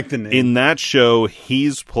like the name. In that show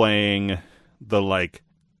he's playing the like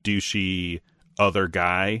douchey other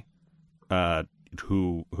guy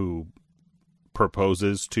who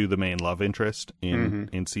proposes to the main love interest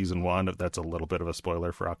in season 1. That's a little bit of a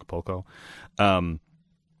spoiler for Acapulco. And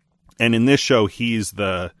in this show, he's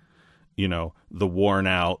the worn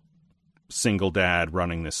out single dad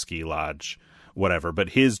running this ski lodge, whatever. But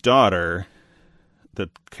his daughter, the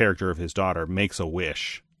character of his daughter, makes a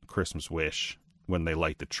Christmas wish when they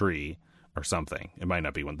light the tree or something. It might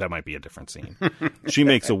not be one. That might be a different scene. She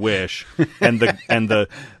makes a wish, and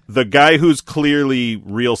the guy who's clearly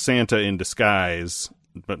real Santa in disguise,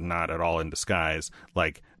 but not at all in disguise,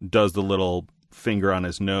 like does the little finger on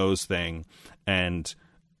his nose thing, and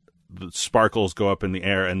the sparkles go up in the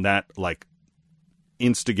air, and that like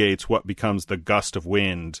instigates what becomes the gust of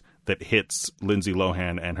wind that hits Lindsay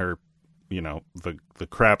Lohan and her, the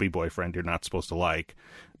crappy boyfriend you're not supposed to like,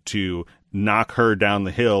 to knock her down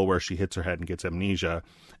the hill where she hits her head and gets amnesia,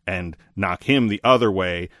 and knock him the other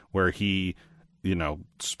way where he,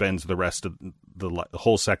 spends the rest of the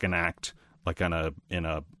whole second act like in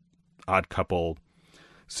a Odd Couple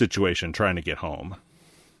situation trying to get home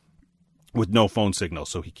with no phone signal,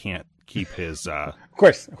 so he can't keep his of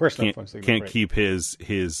course no phone signal, can't keep his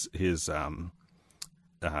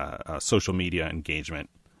social media engagement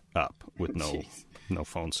up with no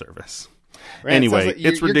phone service. Right, anyway,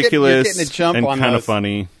 it's ridiculous and kind of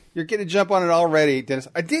funny. You're getting a jump on it already, Dennis.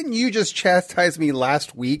 Didn't you just chastise me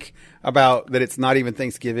last week about that it's not even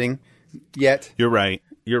Thanksgiving yet? You're right.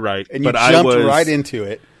 And you jumped right into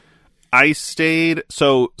it. I stayed.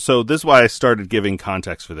 So this is why I started giving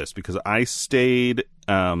context for this, because I stayed.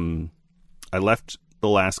 I left the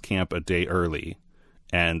last camp a day early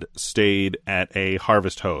and stayed at a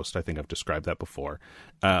Harvest Host. I think I've described that before.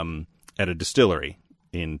 At a distillery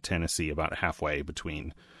in Tennessee, about halfway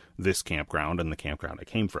between this campground and the campground I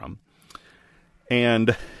came from.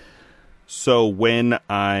 And so when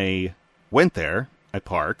I went there, I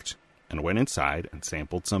parked and went inside and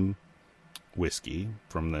sampled some whiskey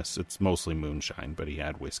from this. It's mostly moonshine, but he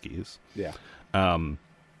had whiskeys. Yeah. And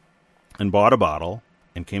bought a bottle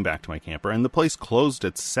and came back to my camper. And the place closed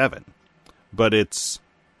at 7. But it's,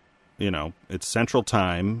 it's Central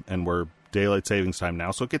Time, and we're daylight savings time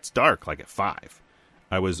now, so it gets dark like at 5.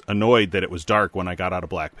 I was annoyed that it was dark when I got out of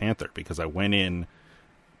Black Panther, because I went in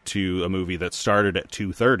to a movie that started at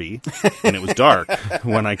 2:30 and it was dark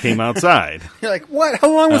when I came outside. You're like, what?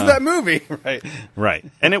 How long was that movie? Right.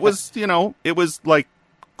 And it was, it was like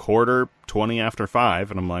 20 after 5,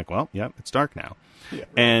 and I'm like, well, yep, it's dark now. Yeah.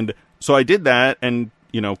 And so I did that and,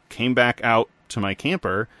 came back out to my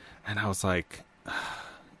camper, and I was like,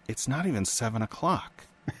 it's not even 7 o'clock.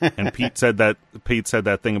 And Pete said that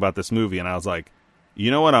thing about this movie, and I was like, you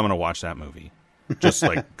know what? I'm going to watch that movie. Just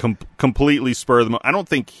like completely spur them. I don't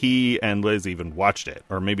think he and Liz even watched it,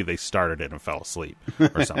 or maybe they started it and fell asleep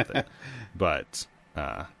or something. But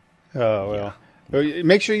well,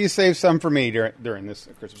 make sure you save some for me during this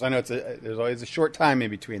Christmas. I know there's always a short time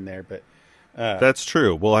in between there, but that's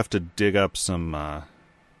true. We'll have to dig up some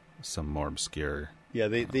more obscure. Yeah,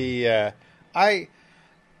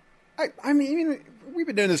 I mean, we've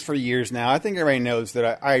been doing this for years now. I think everybody knows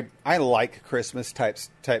that I like Christmas type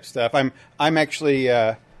stuff. I'm actually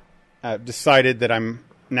decided that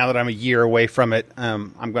now that I'm a year away from it,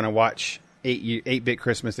 I'm going to watch 8-Bit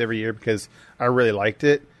Christmas every year, because I really liked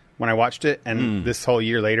it when I watched it, and this whole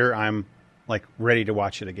year later, I'm like ready to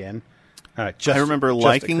watch it again. I remember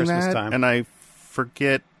liking that, time. And I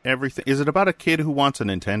forget everything. Is it about a kid who wants a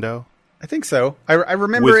Nintendo? I think so. I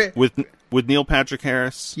remember it with Neil Patrick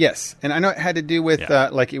Harris. Yes, and I know it had to do with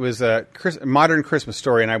it was a modern Christmas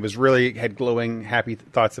story, and I was had glowing, happy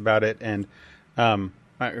thoughts about it. And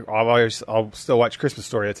I'll still watch Christmas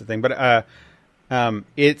Story. That's the thing, but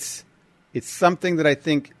it's something that I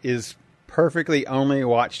think is perfectly only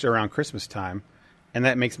watched around Christmas time, and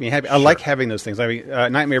that makes me happy. Sure. I like having those things. I mean,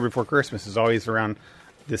 Nightmare Before Christmas is always around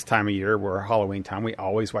this time of year, where Halloween time, we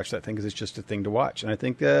always watch that thing because it's just a thing to watch. And I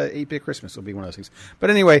think 8-Bit Christmas will be one of those things.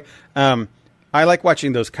 But anyway, I like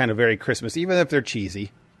watching those kind of very Christmas, even if they're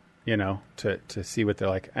cheesy, to see what they're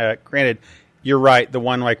like. Granted, you're right. The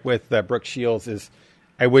one like with Brooke Shields is,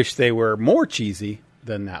 I wish they were more cheesy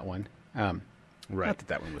than that one. Right. Not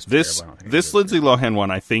that one was terrible. This Lindsay Lohan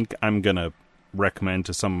one, I think I'm going to recommend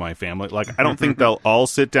to some of my family. Like, I don't think they'll all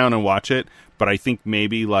sit down and watch it, but I think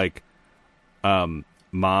maybe like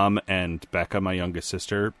Mom and Becca, my youngest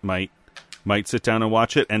sister, might sit down and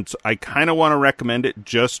watch it. And so I kind of want to recommend it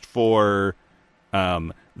just for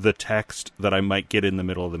the text that I might get in the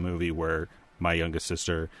middle of the movie, where my youngest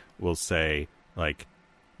sister will say, like,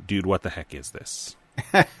 dude, what the heck is this?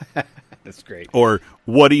 That's great. Or,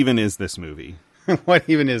 what even is this movie? What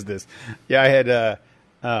even is this? Yeah, I had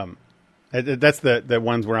that's the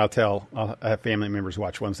ones where I'll have family members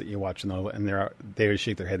watch ones that you watch, and they would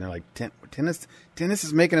shake their head and they're like, Dennis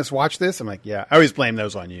is making us watch this? I'm like, yeah. I always blame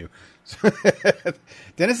those on you.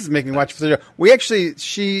 Dennis is making me watch. We actually,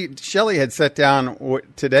 Shelley had sat down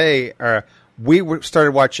today. We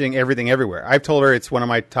started watching Everything Everywhere. I've told her it's one of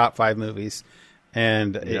my top 5 movies,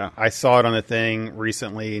 and I saw it on the thing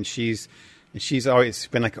recently, and she's always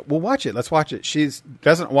been like, well, watch it. Let's watch it. She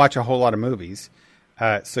doesn't watch a whole lot of movies.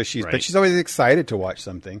 But she's always excited to watch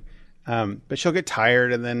something. But she'll get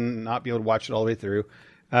tired and then not be able to watch it all the way through.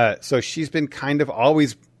 So she's been kind of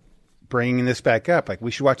always bringing this back up. Like,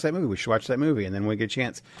 we should watch that movie. We should watch that movie. And then we get a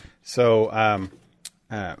chance. So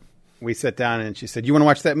we sat down and she said, you want to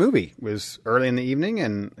watch that movie? It was early in the evening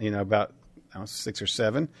and, about 6 or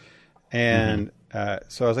 7. And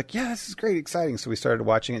so I was like, yeah, this is great, exciting. So we started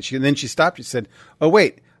watching it. Then she stopped. She said, oh,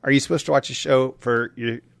 wait, are you supposed to watch a show for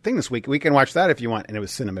your thing this week? We can watch that if you want. And it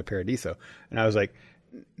was Cinema Paradiso. And I was like,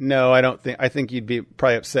 no, I don't think. I think you'd be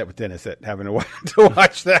probably upset with Dennis at having to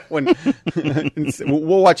watch that one.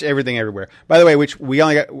 We'll watch Everything Everywhere. By the way, which we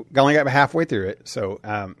only got halfway through it, so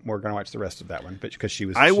we're going to watch the rest of that one. But because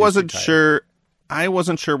I wasn't sure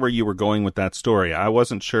where you were going with that story. I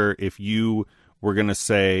wasn't sure if you were going to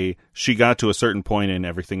say she got to a certain point in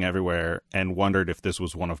Everything Everywhere and wondered if this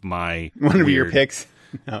was one of your picks.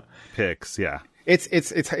 No. Picks, yeah. It's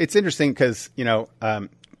interesting because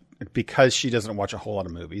because she doesn't watch a whole lot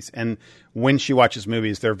of movies, and when she watches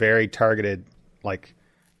movies, they're very targeted. Like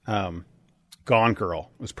Gone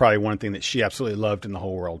Girl was probably one thing that she absolutely loved in the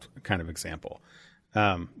whole world. Kind of example.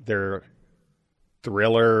 They're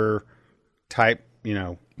thriller type,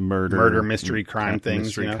 murder mystery crime things,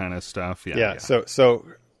 mystery kind of stuff. Yeah. So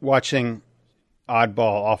watching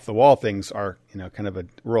oddball off the wall things are, kind of a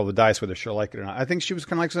roll of the dice whether she'll like it or not. I think she was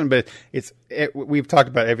kind of like something, but we've talked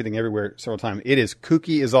about Everything Everywhere several times. It is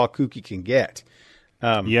kooky as all kooky can get.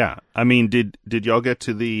 Yeah. I mean, did y'all get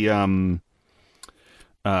to the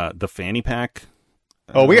the fanny pack.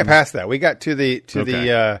 Oh, we got past that. We got to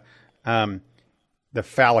the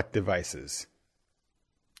phallic devices.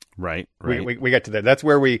 Right. We got to that. That's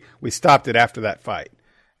where we stopped it after that fight.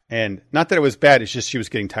 And not that it was bad. It's just she was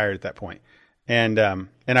getting tired at that point. And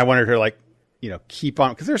I wanted her like, keep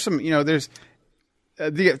on, because there's some, there's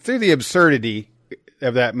through the absurdity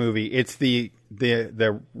of that movie, it's the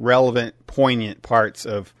relevant, poignant parts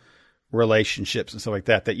of relationships and stuff like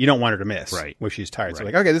that you don't want her to miss. Right. Where she's tired. Right. So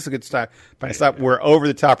like, okay, this is a good stop. But I stop. We're over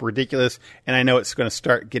the top ridiculous, and I know it's going to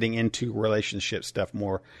start getting into relationship stuff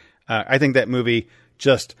more. I think that movie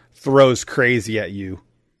just throws crazy at you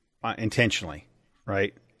intentionally,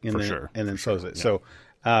 right? For sure. And then throws it. Yeah. So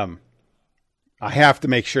I have to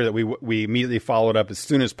make sure that we immediately follow it up as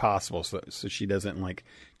soon as possible, so she doesn't like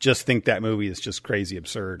just think that movie is just crazy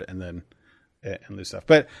absurd and then and lose stuff.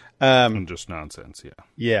 But and just nonsense.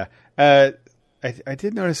 Yeah. I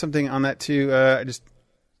did notice something on that too.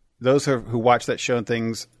 Those who watch that show and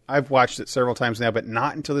things, I've watched it several times now, but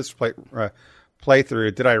not until this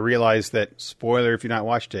playthrough did I realize that, spoiler if you've not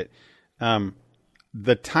watched it,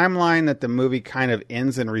 the timeline that the movie kind of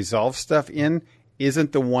ends and resolves stuff in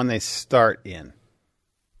isn't the one they start in,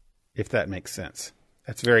 if that makes sense.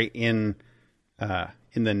 That's very in the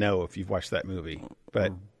know if you've watched that movie.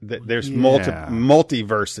 But there's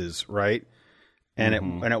multiverses, right? And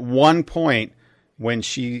and at one point when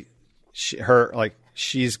she's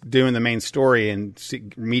doing the main story and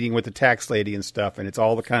meeting with the tax lady and stuff, and it's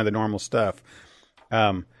all the kind of the normal stuff.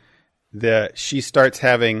 She starts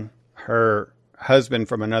having her husband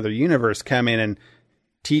from another universe come in and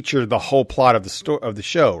teach her the whole plot of the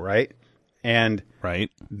show, right? And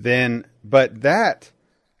then, but that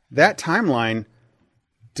timeline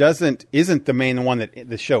isn't the main one that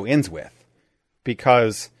the show ends with,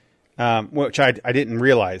 because which I didn't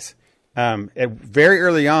realize. Very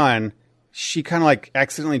early on, she kind of like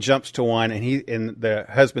accidentally jumps to one, and the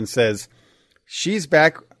husband says she's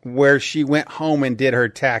back where she went home and did her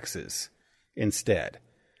taxes instead.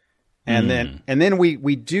 And then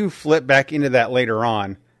we do flip back into that later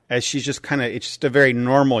on, as she's just it's just a very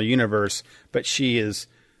normal universe, but she is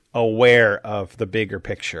aware of the bigger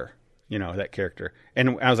picture, that character.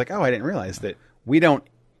 And I was like, oh, I didn't realize that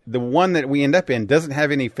the one that we end up in doesn't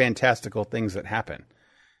have any fantastical things that happen.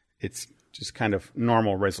 It's just kind of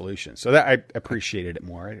normal resolution. So that I appreciated it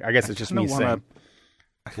more. I guess it's just me saying.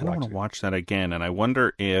 I kind of want to watch that again, and I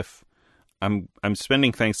wonder if I'm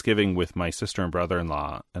spending Thanksgiving with my sister and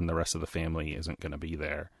brother-in-law, and the rest of the family isn't going to be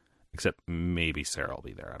there, except maybe Sarah will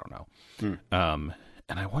be there. I don't know.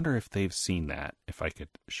 And I wonder if they've seen that. If I could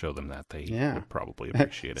show them that, they would probably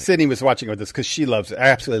appreciate it. Sydney was watching with us because she loves it.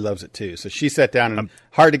 Absolutely loves it too. So she sat down, and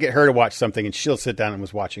hard to get her to watch something, and she'll sit down and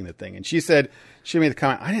was watching the thing. And she made the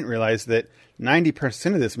comment, I didn't realize that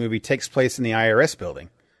 90% of this movie takes place in the IRS building.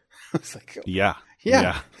 I was like, yeah.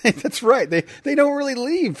 That's right. They don't really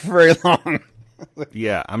leave for very long.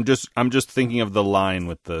 Yeah, I'm just thinking of the line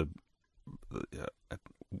with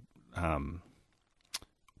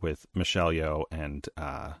with Michelle Yeoh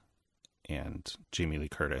and Jamie Lee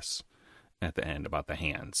Curtis at the end about the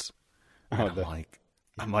hands. And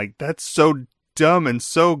I'm like, that's so dumb and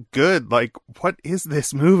so good. Like, what is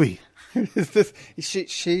this movie? We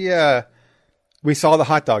saw the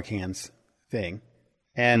hot dog hands thing.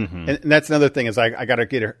 And that's another thing is I got to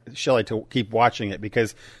get Shelley to keep watching it,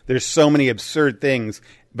 because there's so many absurd things,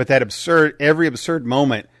 but every absurd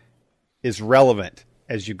moment is relevant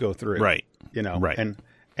as you go through. Right. Right.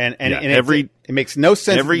 And it makes no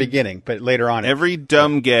sense at the beginning, but later on. Every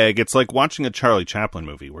dumb gag, it's like watching a Charlie Chaplin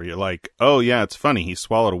movie where you're like, oh yeah, it's funny. He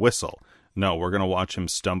swallowed a whistle. No, we're going to watch him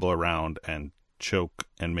stumble around and choke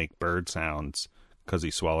and make bird sounds because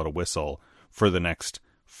he swallowed a whistle for the next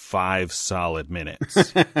 5 solid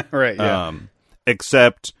minutes. Right. Yeah.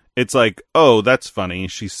 Except it's like, oh, that's funny.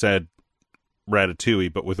 She said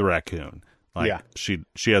ratatouille, but with a raccoon. Like she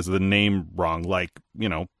has the name wrong. Like,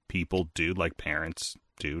 people do, like parents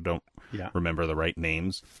do, don't remember the right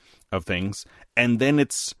names of things. And then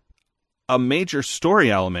it's a major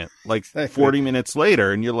story element, like 40 minutes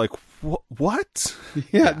later, and you're like, what?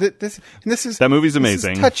 Yeah. This is that movie's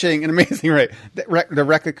amazing. This is touching and amazing, right? The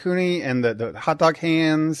raccoonie and the hot dog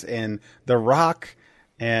hands and the rock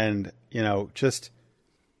and, just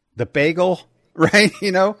the bagel, right?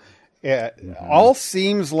 Yeah, all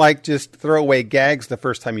seems like just throwaway gags the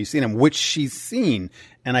first time you've seen them, which she's seen,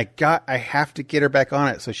 and I have to get her back on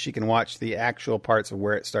it so she can watch the actual parts of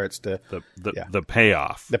where it starts to the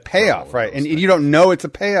payoff. The payoff, right? And you don't know it's a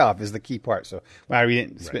payoff is the key part. So, well, we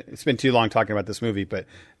didn't spend too long talking about this movie, but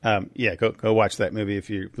go watch that movie if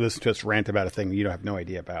you listen to us rant about a thing you don't have no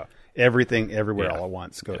idea about. Everything, everywhere, all at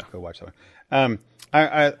once. Go watch that one.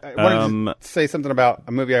 I wanted to say something about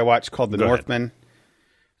a movie I watched called The Northman.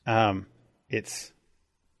 It's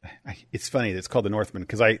funny that it's called The Northman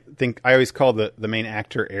because I always call the main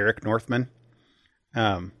actor Eric Northman.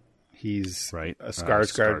 He's a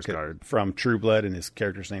Skarsgård from True Blood, and his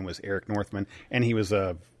character's name was Eric Northman, and he was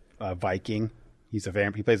a Viking. He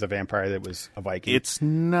plays a vampire that was a Viking. It's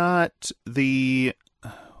not the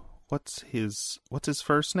what's his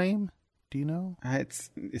first name? Do you know? It's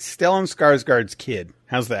Stellan Skarsgård's kid.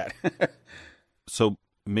 How's that? So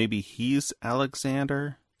maybe he's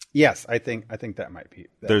Alexander. Yes, I think that might be.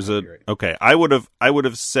 Right. Okay. I would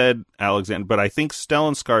have said Alexander, but I think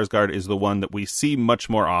Stellan Skarsgård is the one that we see much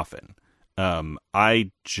more often.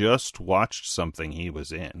 I just watched something he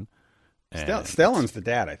was in. Stellan's the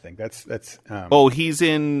dad, I think. That's. He's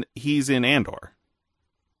in Andor.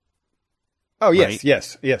 Oh yes,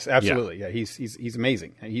 right? yes, absolutely. Yeah, he's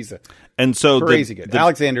amazing. He's crazy good.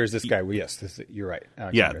 Alexander is this guy. Yes, you're right.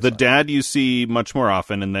 Alexander, the dad you see much more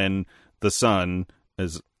often, and then the son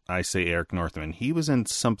is. I say Eric Northman. He was in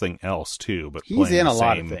something else too, but he's in a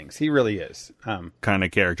lot of things. He really is. Kind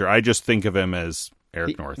of character. I just think of him as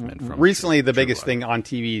Eric Northman. From recently, the biggest thing on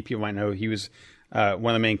TV, people might know, he was one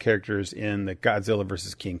of the main characters in the Godzilla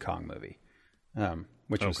versus King Kong movie,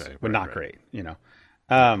 which was not great, you know.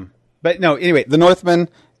 But no, anyway, The Northman.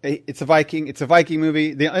 It's a Viking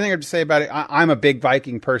movie. The only thing I have to say about it, I'm a big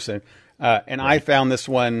Viking person, and I found this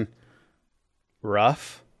one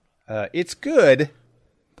rough. It's good.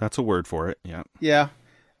 That's a word for it. Yeah. Yeah.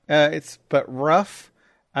 But rough.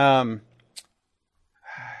 How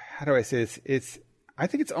do I say this? I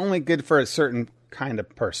think it's only good for a certain kind of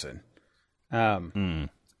person. And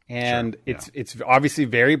it's obviously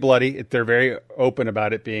very bloody. They're very open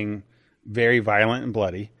about it being very violent and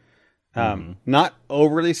bloody. Not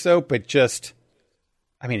overly so, but just,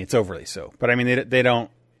 I mean, it's overly so, but I mean, they're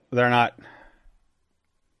not,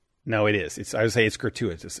 no, it is. I would say it's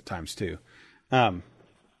gratuitous at times too.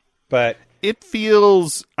 But it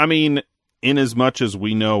feels, I mean, in as much as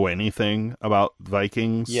we know anything about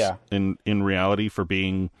Vikings in reality for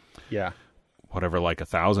being whatever, like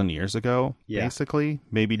 1,000 years ago, basically,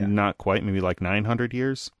 maybe not quite, maybe like 900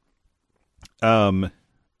 years. You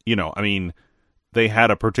know, I mean, they had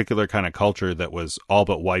a particular kind of culture that was all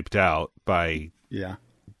but wiped out by, you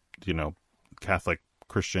know, Catholic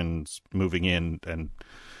Christians moving in and,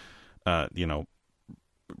 you know,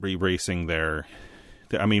 erasing their.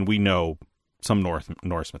 I mean, we know some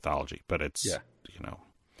Norse mythology, but it's, you know,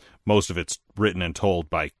 most of it's written and told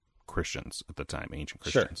by Christians at the time, ancient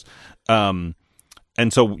Christians. Sure.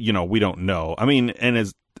 And so, you know, we don't know. I mean, and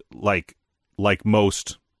as like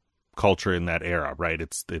most culture in that era, right?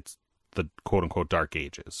 It's the quote unquote dark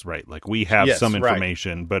ages, right? Like we have some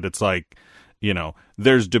information, but it's like, you know,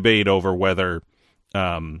 there's debate over whether,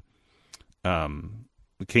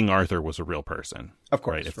 King Arthur was a real person, of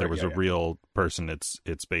course. Right? If there was a real person,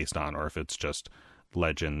 it's based on, or if it's just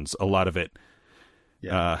legends. A lot of it.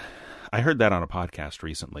 I heard that on a podcast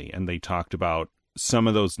recently, and they talked about some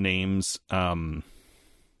of those names.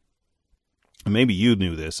 Maybe you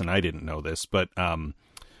knew this, and I didn't know this, but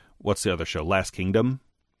what's the other show? Last Kingdom.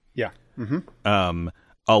 Yeah. Mm-hmm.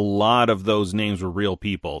 A lot of those names were real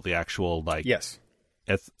people. The actual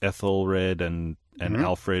Ethelred and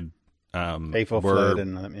Alfred. Ethelflaed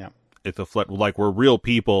and Ethelflaed, like, were real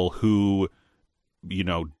people who, you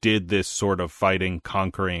know, did this sort of fighting,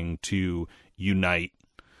 conquering to unite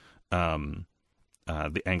the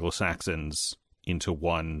Anglo-Saxons into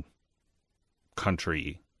one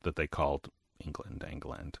country that they called England.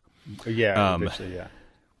 Eventually.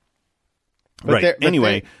 Right.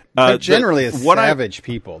 Anyway, they're generally savage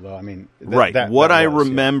people, though. I mean, what I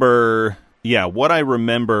remember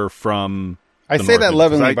from. I say that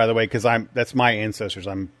lovingly, by the way, because that's my ancestors.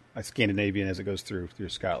 I'm a Scandinavian as it goes through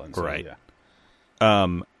Scotland. So, right.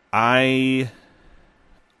 Yeah. I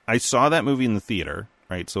saw that movie in the theater,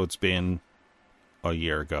 right? So it's been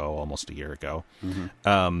almost a year ago.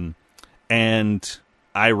 Mm-hmm. And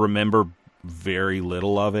I remember very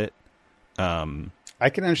little of it. I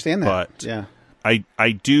can understand that. But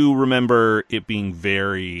I do remember it being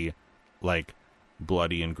very, like,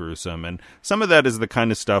 bloody and gruesome, and some of that is the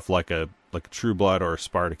kind of stuff like a True Blood or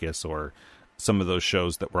Spartacus or some of those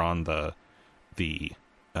shows that were on the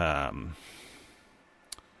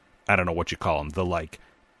I don't know what you call them, the like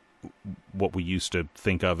what we used to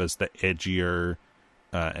think of as the edgier,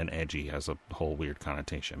 and edgy has a whole weird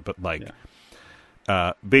connotation, but like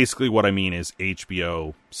basically what I mean is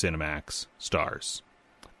HBO Cinemax stars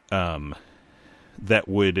that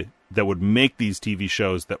would make these TV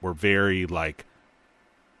shows that were very like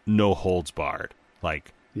no holds barred.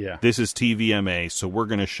 Like, this is TVMA, so we're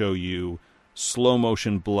going to show you slow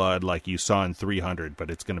motion blood like you saw in 300,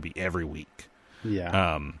 but it's going to be every week.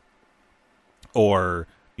 Or,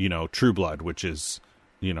 you know, True Blood, which is,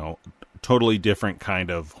 you know, totally different kind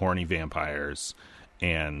of horny vampires.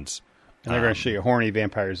 And they're going to show you horny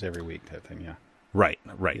vampires every week, type thing, Right.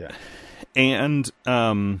 Yeah. And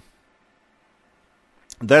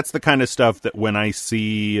that's the kind of stuff that when I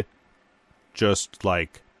see just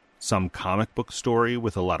like some comic book story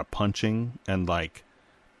with a lot of punching and like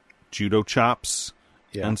judo chops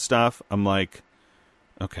and stuff, I'm like,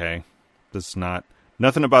 okay, this is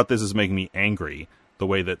nothing about this is making me angry the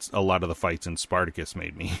way that a lot of the fights in Spartacus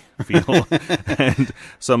made me feel. And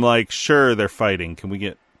so I'm like, sure, they're fighting. Can we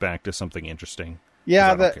get back to something interesting?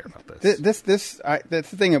 Yeah, I don't care about this. That's the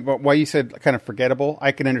thing about why you said kind of forgettable.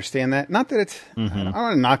 I can understand that. Not that it's, I don't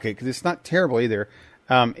want to knock it because it's not terrible either.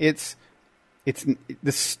 It's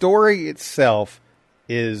the story itself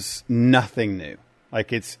is nothing new.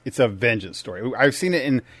 Like it's a vengeance story. I've seen it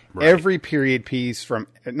in every period piece, from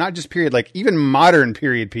not just period, like even modern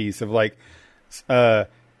period piece of like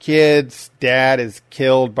kids, dad is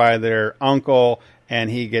killed by their uncle and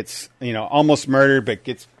he gets, you know, almost murdered, but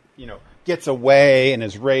gets away and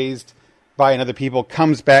is raised by another people,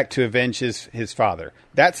 comes back to avenge his father.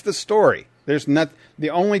 That's the story. There's not the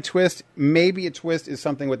only twist, maybe a twist is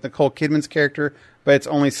something with Nicole Kidman's character, but it's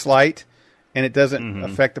only slight and it doesn't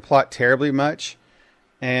affect the plot terribly much.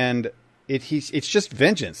 And it's just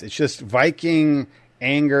vengeance. It's just Viking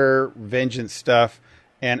anger, vengeance stuff.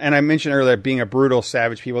 And I mentioned earlier being a brutal,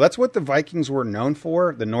 savage people. That's what the Vikings were known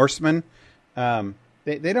for. The Norsemen,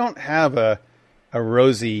 they don't have a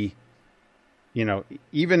rosy, you know.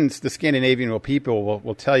 Even the Scandinavian people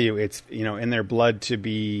will tell you it's, you know, in their blood to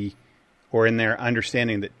be, or in their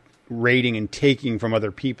understanding that raiding and taking from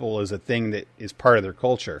other people is a thing that is part of their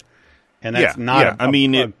culture, and that's not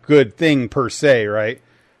a good thing per se, right?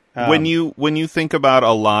 When you think about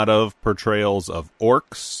a lot of portrayals of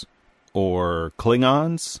orcs or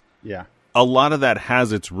Klingons, a lot of that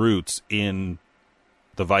has its roots in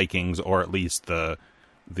the Vikings, or at least the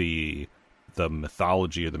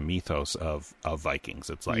mythology or the mythos of Vikings.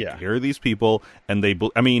 It's like, here are these people, and they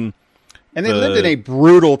lived in a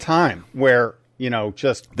brutal time where, you know,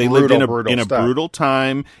 just they lived in a brutal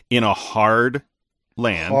time in a hard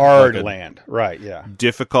land, right? Yeah,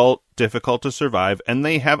 difficult to survive, and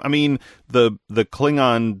they have. I mean, the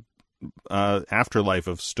Klingon afterlife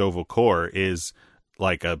of Sto-vo-kor is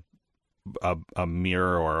like a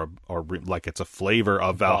mirror or like it's a flavor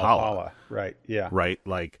of Valhalla. Right? Yeah, right.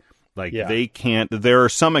 Like they can't. There are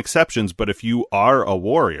some exceptions, but if you are a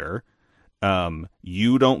warrior,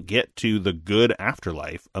 you don't get to the good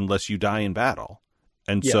afterlife unless you die in battle,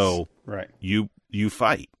 and so you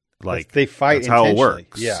fight. Like they fight. That's how it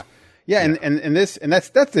works. Yeah. And this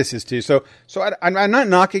is too. So I'm not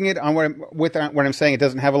knocking it on what I'm saying. It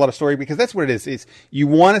doesn't have a lot of story, because that's what it is. It's if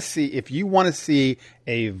you want to see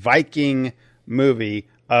a Viking movie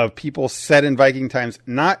of people set in Viking times,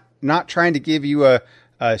 not trying to give you a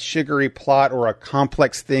sugary plot or a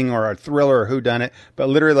complex thing or a thriller or whodunit, but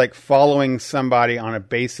literally like following somebody on a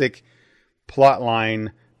basic plot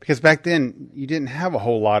line. Because back then you didn't have a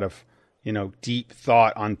whole lot of, you know, deep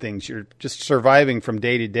thought on things. You're just surviving from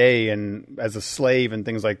day to day, and as a slave and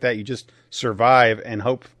things like that, you just survive and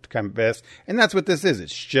hope to come best. And that's what this is.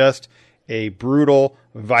 It's just a brutal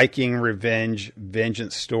Viking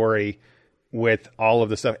vengeance story with all of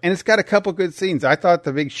the stuff. And it's got a couple good scenes. I thought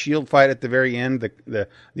the big shield fight at the very end, the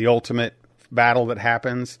ultimate battle that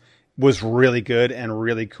happens, was really good and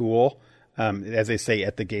really cool. As they say,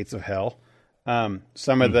 at the gates of hell.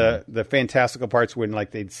 Some of the fantastical parts when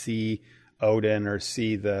like they'd see Odin or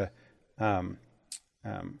see the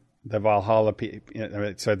Valhalla,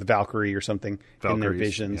 so the Valkyrie or something in their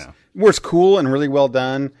visions, was cool and really well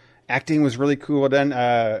done. Acting was really cool done.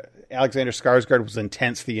 Alexander Skarsgård was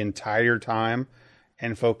intense the entire time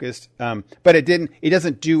and focused. But it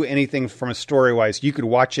doesn't do anything from a story wise. You could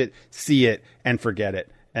watch it, see it, and forget it.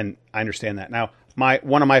 And I understand that. Now,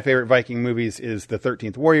 one of my favorite Viking movies is The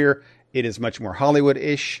 13th Warrior. It is much more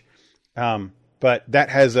Hollywood-ish. But that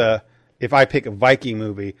has if I pick a Viking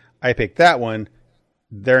movie, I pick that one.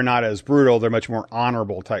 They're not as brutal. They're much more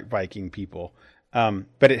honorable type Viking people.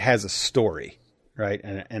 But it has a story, right?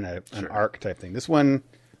 And an arc type thing. This one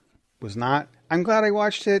was not. I'm glad I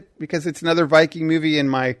watched it because it's another Viking movie in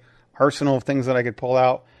my arsenal of things that I could pull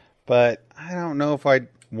out. But I don't know if I'd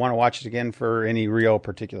want to watch it again for any real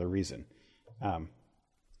particular reason.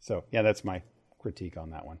 So, yeah, that's my critique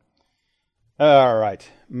on that one. All right.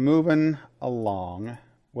 Moving along.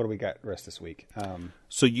 What do we got the rest this week?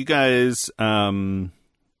 So you guys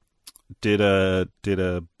did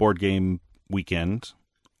a board game weekend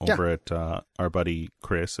over at our buddy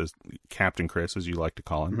Chris, as Captain Chris, as you like to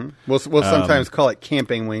call him. Mm-hmm. We'll sometimes call it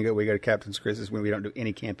camping when we go to Captain Chris's, when we don't do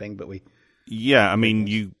any camping, but we... Yeah, I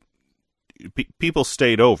mean, people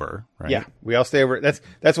stayed over, right? Yeah, we all stay over. That's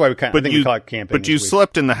why we I think we call it camping. But you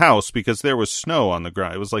slept in the house because there was snow on the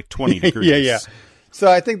ground. It was like 20 degrees. Yeah. So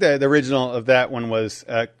I think the original of that one was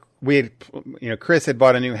we had, Chris had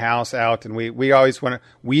bought a new house out, and we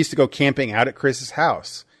used to go camping out at Chris's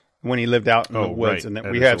house when he lived out in the woods, right.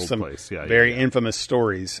 and we have some very infamous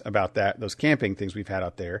stories about those camping things we've had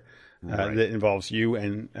out there that involves you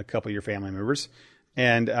and a couple of your family members,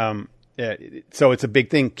 and so it's a big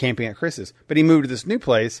thing camping at Chris's. But he moved to this new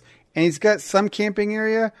place, and he's got some camping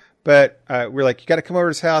area, but we're like, you got to come over to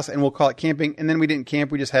his house, and we'll call it camping. And then we didn't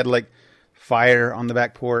camp; we just had like fire on the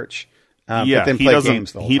back porch. But then play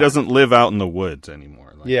games the whole time. He doesn't live out in the woods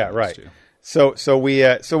anymore. Like right. So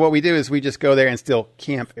what we do is we just go there and still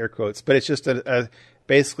camp, air quotes. But it's just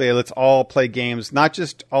basically let's all play games, not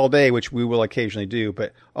just all day, which we will occasionally do,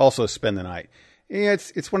 but also spend the night. Yeah,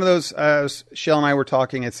 it's one of those. Shell and I were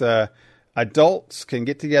talking. It's adults can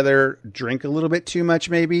get together, drink a little bit too much,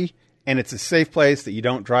 maybe, and it's a safe place that you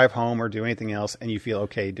don't drive home or do anything else, and you feel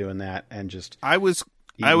okay doing that. And just I was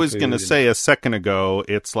going to say a second ago,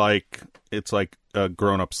 it's like a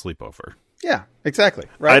grown-up sleepover. Yeah, exactly.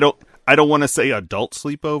 Right. I don't want to say adult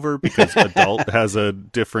sleepover because adult has a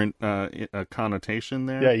different connotation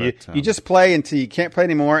there. Yeah, you just play until you can't play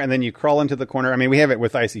anymore, and then you crawl into the corner. I mean, we have it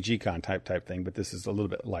with ICG-Con type thing, but this is a little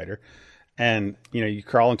bit lighter. And, you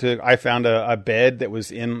crawl into it. I found a bed that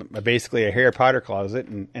was in basically a Harry Potter closet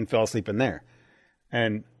and fell asleep in there.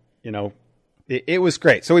 And, it was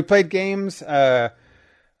great. So we played games.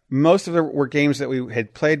 Most of them were games that we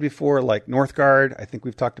had played before, like Northgard. I think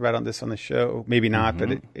we've talked about on the show. Maybe not,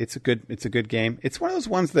 but it's a good game. It's one of those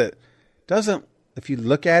ones that doesn't, if you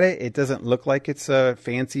look at it, it doesn't look like it's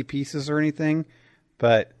fancy pieces or anything,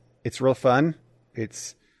 but it's real fun.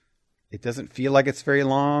 It doesn't feel like it's very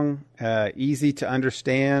long, easy to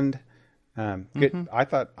understand. Good. I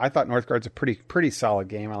thought Northgard's a pretty solid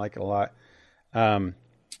game. I like it a lot.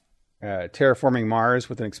 Terraforming Mars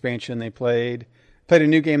with an expansion they played a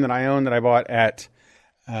new game that I own that I bought at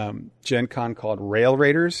Gen Con called Rail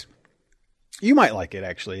Raiders. You might like it,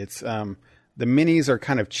 actually. It's the minis are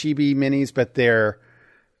kind of chibi minis, but they're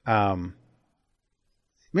remember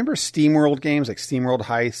SteamWorld games like SteamWorld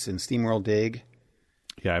Heist and SteamWorld Dig?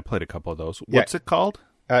 Yeah, I played a couple of those. What's it called?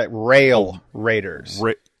 Rail Raiders.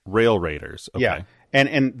 Rail Raiders. Okay. Yeah,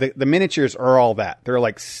 and the miniatures are all that. They're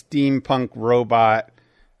like steampunk robot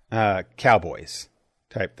cowboys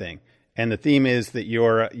type thing. And the theme is that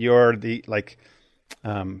you're the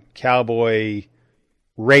cowboy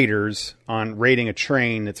raiders on raiding a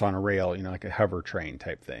train that's on a rail, like a hover train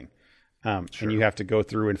type thing. Sure. And you have to go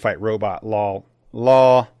through and fight robot law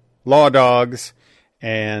dogs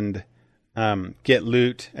and get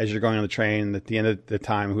loot as you're going on the train. And at the end of the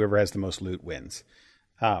time, whoever has the most loot wins.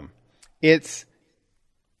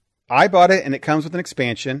 I bought it, and it comes with an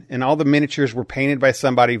expansion, and all the miniatures were painted by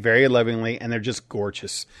somebody very lovingly, and they're just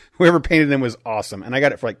gorgeous. Whoever painted them was awesome, and I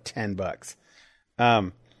got it for like $10.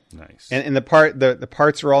 Nice. And the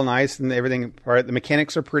parts are all nice, and everything. The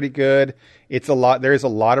mechanics are pretty good. It's a lot. There's a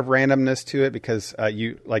lot of randomness to it because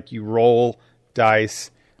you roll dice.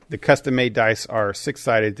 The custom made dice are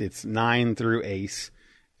 6-sided. It's 9 through ace,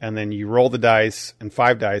 and then you roll the dice and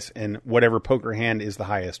 5 dice, and whatever poker hand is the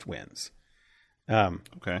highest wins.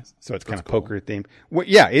 Okay. So it's kind of poker themed. Well,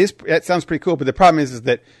 yeah, it is. That sounds pretty cool. But the problem is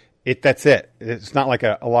that that's it. It's not like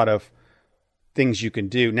a lot of things you can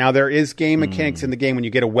do. Now there is game mechanics in the game when you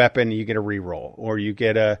get a weapon, you get a reroll, or you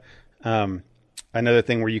get another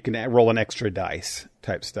thing where you can roll an extra dice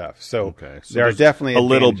type stuff. So there are definitely a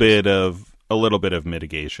little bit of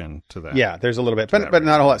mitigation to that. Yeah, there's a little bit, but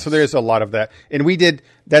not a whole lot. So there's a lot of that. And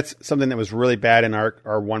that's something that was really bad in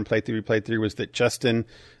our one playthrough we played through was that Justin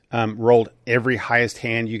rolled every highest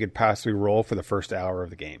hand you could possibly roll for the first hour of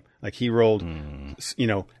the game. Like he rolled,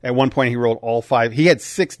 at one point he rolled all 5. He had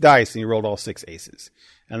 6 dice and he rolled all 6 aces.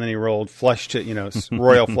 And then he rolled flush to,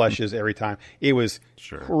 royal flushes every time. It was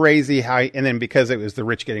crazy how and then because it was the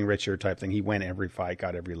rich getting richer type thing, he went every fight,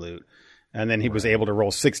 got every loot. And then he was able to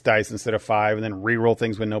roll 6 dice instead of 5 and then re-roll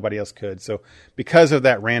things when nobody else could. So because of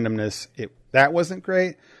that randomness, that wasn't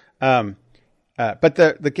great. But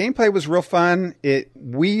the gameplay was real fun.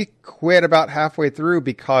 We quit about halfway through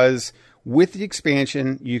because with the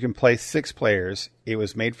expansion, you can play 6 players. It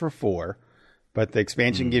was made for 4, but the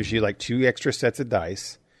expansion gives you like 2 extra sets of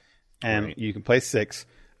dice, and you can play 6,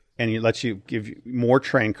 and it lets you give you more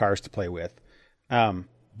train cars to play with.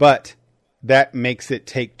 But that makes it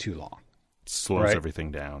take too long. Slows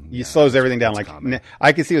everything down. It slows everything down. Like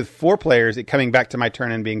I can see with 4 players, it coming back to my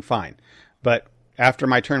turn and being fine. But after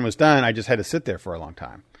my turn was done, I just had to sit there for a long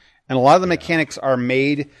time. And a lot of the mechanics are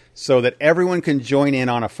made so that everyone can join in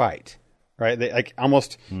on a fight, right? Like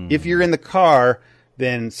almost, if you're in the car,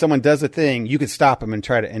 then someone does a thing, you can stop them and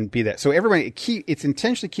try to and be that. So everyone, it's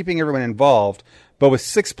intentionally keeping everyone involved. But with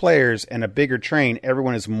 6 players and a bigger train,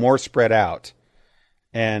 everyone is more spread out,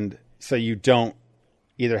 and so you don't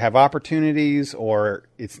either have opportunities or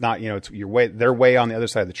it's not. It's they're way on the other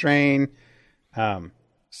side of the train.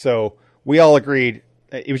 So we all agreed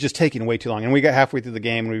it was just taking way too long, and we got halfway through the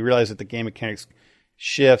game and we realized that the game mechanics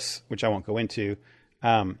shifts, which I won't go into.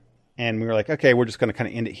 And we were like, okay, we're just going to kind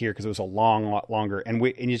of end it here because it was a lot longer, and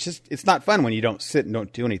it's not fun when you don't sit and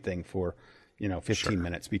don't do anything for 15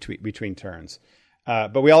 minutes between turns.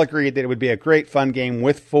 But we all agreed that it would be a great fun game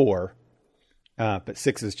with 4, but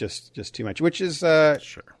 6 is just too much. Which is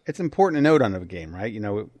it's important to note on a game, right?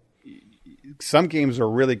 Some games are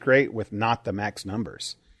really great with not the max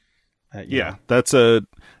numbers. That's a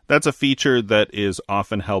feature that is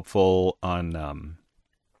often helpful on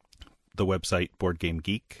the website Board Game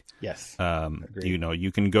Geek. Yes,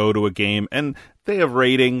 you can go to a game and they have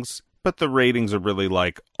ratings, but the ratings are really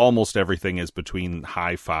like almost everything is between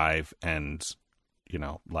high 5 and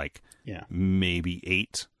maybe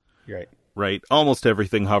 8. Right. Almost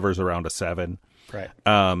everything hovers around a 7. Right.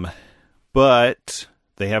 But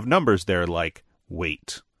they have numbers there like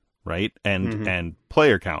weight, right? And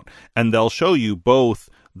player count. And they'll show you both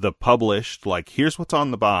the published, like, here's what's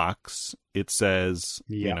on the box. It says,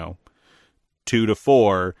 2 to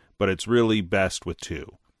 4, but it's really best with 2.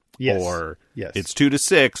 Yes. Or it's 2 to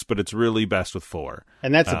 6, but it's really best with 4.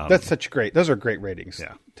 And that's those are great ratings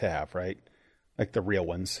to have, right? Like the real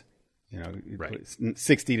ones, right.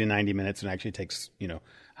 60 to 90 minutes, and actually takes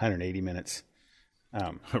 180 minutes.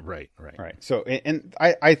 Right. So, and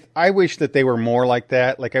I wish that they were more like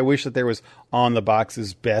that. Like I wish that there was on the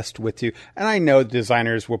boxes best with 2. And I know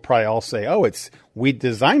designers will probably all say, "Oh, we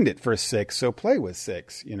designed it for 6, so play with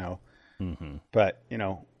 6." But I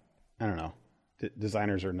don't know.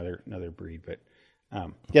 Designers are another breed. But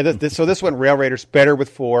so this one, Rail Raiders, better with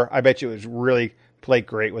 4. I bet you it was really played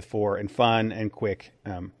great with 4 and fun and quick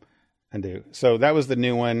and do. So that was the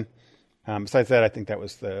new one. Besides that, I think that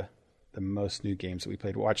was the most new games that we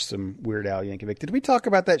played. Watched some Weird Al Yankovic. Did we talk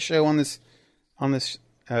about that show on this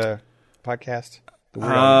podcast? The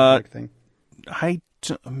Weird Al Yankovic thing.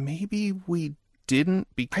 Maybe we didn't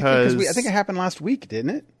because I think it happened last week,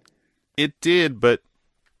 didn't it? It did, but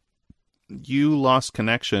you lost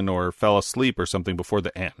connection or fell asleep or something before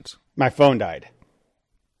the end. My phone died.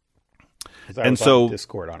 And so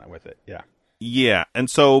Discord on it with it. Yeah. Yeah. And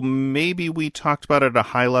so maybe we talked about it at a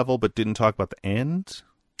high level, but didn't talk about the end.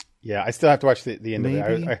 Yeah. I still have to watch the end of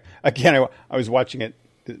it. I was watching it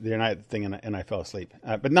the night thing and I fell asleep,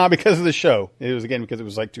 but not because of the show. It was because it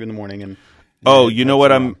was like 2 a.m. and you know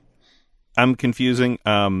what? I'm confusing.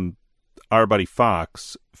 Our buddy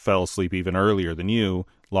Fox fell asleep even earlier than you,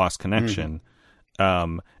 lost connection.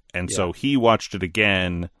 So he watched it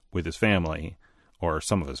again with his family. Or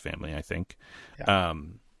some of his family, I think. Yeah.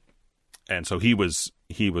 And so he was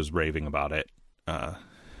raving about it. I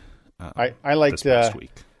liked this past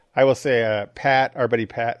week. I will say, Pat, our buddy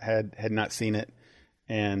Pat, had not seen it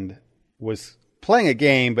and was playing a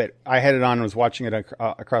game, but I had it on and was watching it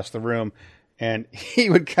across the room, and he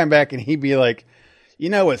would come back and he'd be like,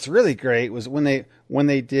 what's really great was when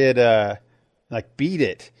they did like Beat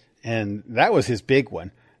It, and that was his big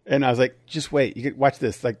one. And I was like, just wait, you could watch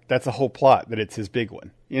this. Like, that's the whole plot, that it's his big one.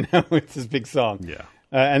 It's his big song. Yeah.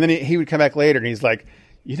 And then he would come back later and he's like,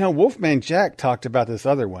 Wolfman Jack talked about this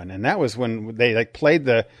other one. And that was when they like played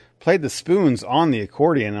the spoons on the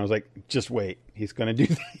accordion. And I was like, just wait, he's going to do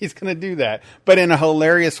that. He's going to do that, but in a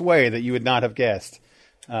hilarious way that you would not have guessed.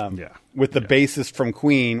 With the bassist from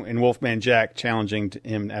Queen and Wolfman Jack challenging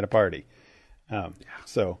him at a party. That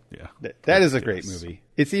is a great movie.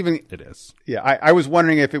 It is. Yeah. I was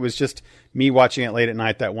wondering if it was just me watching it late at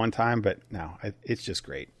night that one time, but no, it's just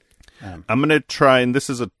great. I'm going to try, and this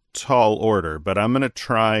is a tall order, but I'm going to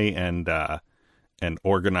try and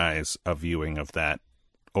organize a viewing of that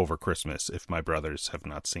over Christmas if my brothers have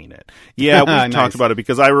not seen it. Yeah, we've Nice. talked about it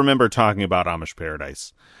because I remember talking about Amish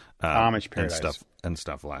Paradise. Amish Paradise. And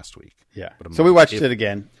stuff last week. Yeah. But So we watched it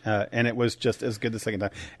again, and it was just as good the second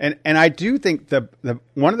time. And I do think the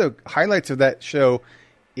one of the highlights of that show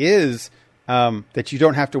is that you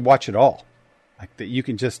don't have to watch it all. Like that you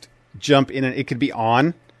can just jump in, and it could be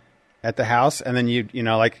on at the house, and then you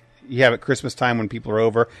like you have at Christmas time when people are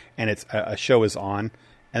over and it's a show is on,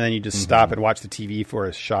 and then you just stop and watch the TV for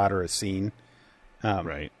a shot or a scene.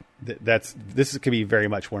 Right. This could be very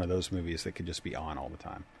much one of those movies that could just be on all the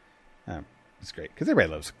time. It's great because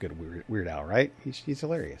everybody loves a good Weird Al, right? He's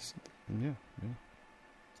hilarious.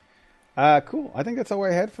 Yeah. Cool. I think that's all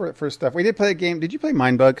I had for stuff. We did play a game. Did you play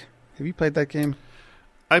Mindbug? Have you played that game?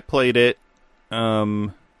 I played it.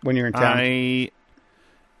 When you're in town?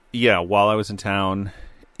 While I was in town.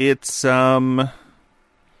 It's, I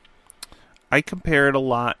compare it a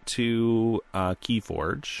lot to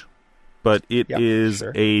Keyforge, but it is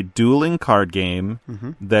a dueling card game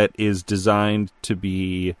that is designed to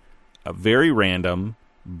be very random,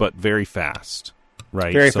 but very fast.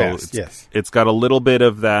 Right. Very fast. Yes. It's got a little bit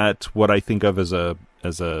of that. What I think of as a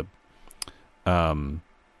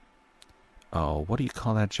what do you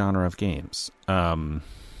call that genre of games?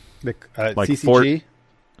 Like CCG?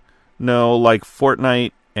 No, like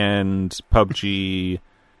Fortnite and PUBG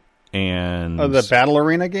and the Battle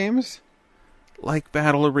Arena games? Like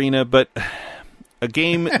Battle Arena, but a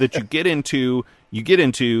game that you get into,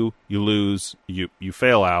 you lose, you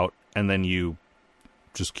fail out, and then you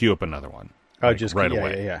just queue up another one. Just right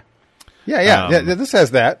away. Yeah. This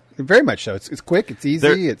has that very much so. It's quick. It's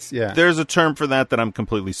easy. There's a term for that I'm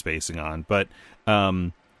completely spacing on, but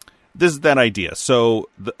this is that idea. So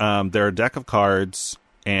there are a deck of cards,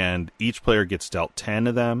 and each player gets dealt 10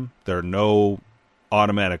 of them. There are no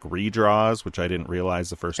automatic redraws, which I didn't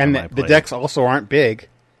realize the first time I played. And the decks also aren't big,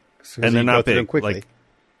 and they're not big. Quickly.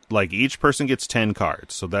 Like each person gets 10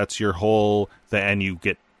 cards, so that's your whole. And you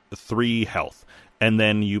get 3 health. And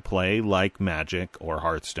then you play like Magic or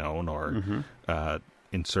Hearthstone or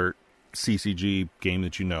insert CCG game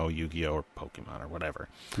that Yu-Gi-Oh! Or Pokemon or whatever.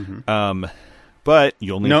 But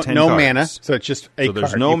you only have 10 no cards. mana, so it's just a card.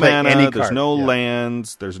 There's no mana, there's no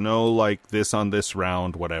lands, there's no like this on this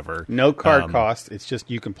round, whatever. No card cost, it's just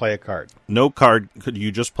you can play a card. No card,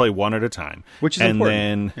 you just play one at a time. Which is important.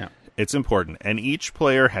 And then it's important. And each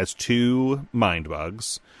player has 2 mind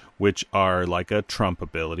bugs, which are like a trump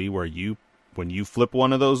ability where when you flip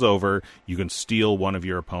one of those over, you can steal one of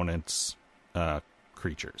your opponent's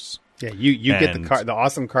creatures. Yeah, you get the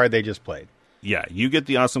awesome card they just played. Yeah, you get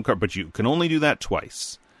the awesome card, but you can only do that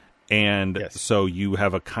twice. And so you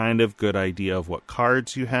have a kind of good idea of what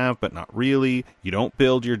cards you have, but not really. You don't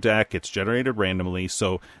build your deck. It's generated randomly.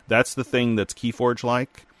 So that's the thing that's Keyforge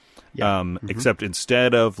like. Except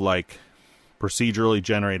instead of like procedurally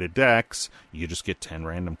generated decks, you just get 10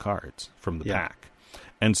 random cards from the pack.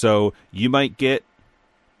 And so you might get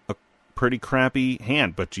a pretty crappy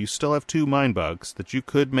hand, but you still have 2 mind bugs that you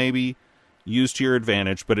could maybe use to your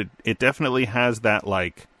advantage. But it definitely has that,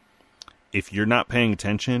 like, if you're not paying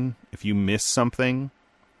attention, if you miss something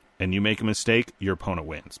and you make a mistake, your opponent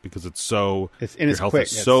wins because your health quick.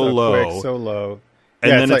 is so low. Quick, so low.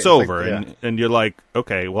 And then it's over. And you're like,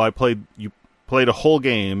 okay, well, you played a whole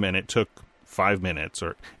game and it took 5 minutes,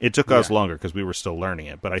 or it took us longer because we were still learning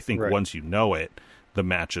it. But I think once you know it, the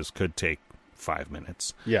matches could take 5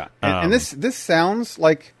 minutes. Yeah. And this sounds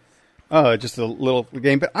like just a little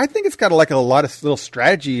game, but I think it's got a lot of little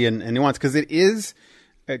strategy and nuance because it is,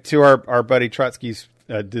 to our buddy Trotsky's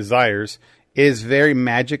desires, is very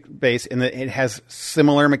Magic based, and it has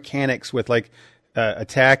similar mechanics with like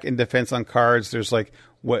attack and defense on cards. There's like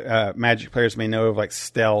what Magic players may know of, like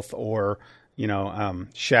stealth or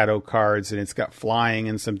shadow cards, and it's got flying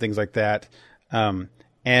and some things like that.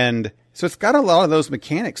 And so it's got a lot of those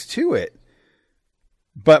mechanics to it.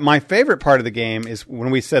 But my favorite part of the game is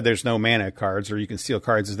when we said there's no mana cards or you can steal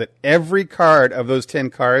cards, is that every card of those 10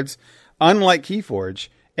 cards, unlike Keyforge,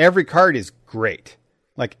 every card is great.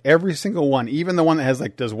 Like every single one, even the one that has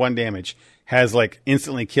does 1 damage, has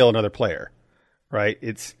instantly kill another player. Right?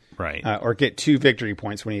 It's right. Or get 2 victory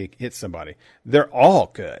points when you hit somebody. They're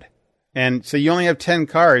all good. And so you only have 10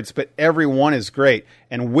 cards, but every one is great.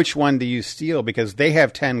 And which one do you steal? Because they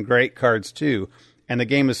have 10 great cards too. And the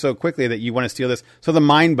game is so quickly that you want to steal this. So the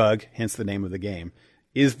mind bug, hence the name of the game,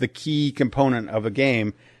 is the key component of a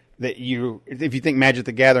game that if you think Magic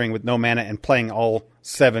the Gathering with no mana and playing all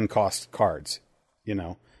 7 cost cards,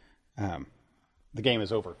 the game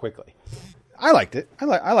is over quickly. I liked it.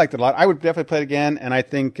 I liked it a lot. I would definitely play it again. And I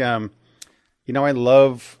think, I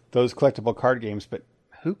love those collectible card games, but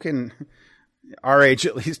who can, our age,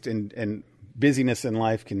 at least, and busyness in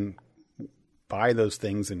life can buy those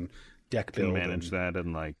things and deck build. And manage that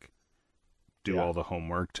and like do all the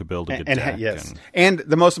homework to build a good and deck. Yes. And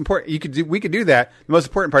the most important, we could do that. The most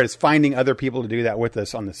important part is finding other people to do that with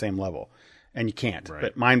us on the same level. And you can't. Right.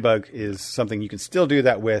 But Mindbug is something you can still do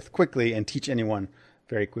that with quickly and teach anyone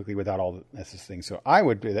very quickly without all the necessary things. So I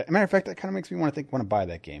would do that. As a matter of fact, that kind of makes me want to buy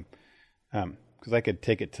that game. Because I could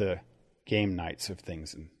take it to game nights of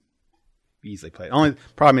things and easily play it. Only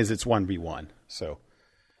problem is it's 1v1. So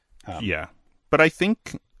yeah. But I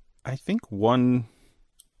think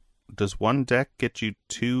does one deck get you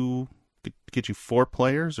 4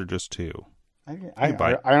 players or just 2?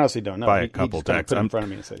 I honestly don't know. Buy a couple decks. Put it in front of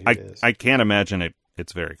me and said, "Here it is." I can't imagine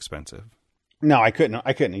it's very expensive. No, I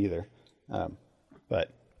couldn't either.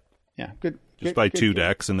 But yeah, good. Just buy 2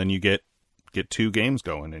 decks, and then you get 2 games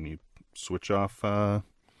going, and you switch off.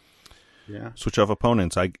 Switch off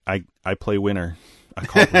opponents. I play winner. I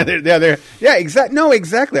call it winner. Exactly. No,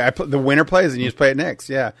 exactly. The winner plays, and you just play it next.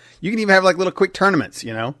 Yeah, you can even have like little quick tournaments,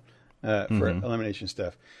 for elimination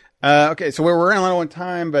stuff. Okay, so we're running low on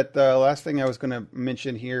time, but the last thing I was going to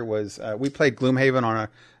mention here was we played Gloomhaven on a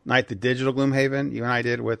night, the digital Gloomhaven. You and I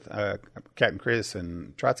did with Captain Chris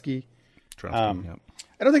and Trotsky. Yep.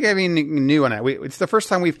 I don't think I have anything new on that. It's the first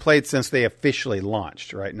time we've played since they officially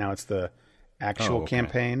launched. Right now, it's the actual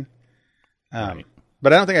campaign. Right.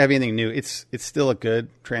 But I don't think I have anything new. It's still a good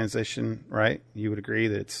transition, right? You would agree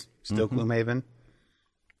that it's still Gloomhaven?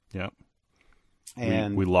 Yep.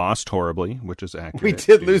 And we lost horribly, which is accurate. We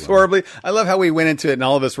did lose horribly. I love how we went into it and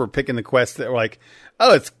all of us were picking the quests that were like,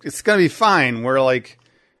 oh, it's going to be fine. We're like,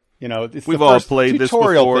 we've all played this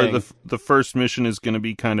before. Thing. The first mission is going to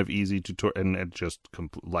be kind of easy and it just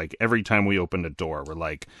like every time we opened a door, we're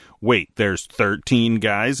like, wait, there's 13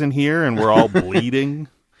 guys in here and we're all bleeding.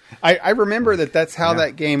 I remember that's how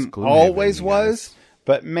that game always was,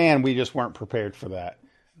 but man, we just weren't prepared for that.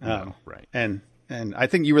 Right. And I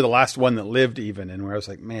think you were the last one that lived even, and where I was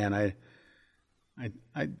like, man, I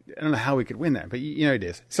don't know how we could win that, but it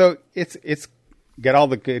is. So it's got all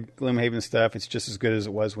the good Gloomhaven stuff. It's just as good as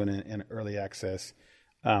it was when in early access.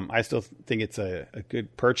 I still think it's a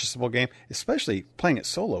good purchasable game, especially playing it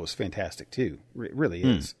solo is fantastic too. It really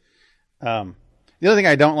is. The other thing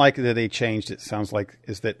I don't like that they changed, it sounds like,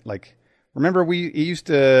 is that like, remember we used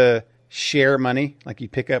to share money, like you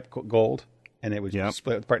pick up gold. And it would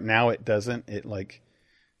split apart. Now it doesn't. It like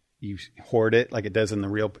you hoard it like it does in the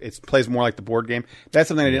real. It plays more like the board game. That's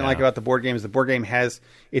something I didn't like about the board game. Is the board game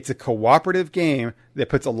it's a cooperative game that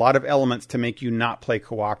puts a lot of elements to make you not play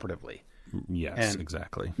cooperatively. Yes,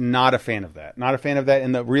 exactly. Not a fan of that. Not a fan of that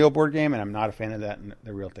in the real board game, and I'm not a fan of that in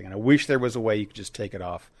the real thing. And I wish there was a way you could just take it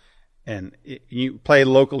off and you play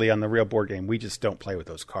locally on the real board game. We just don't play with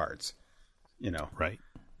those cards. Right.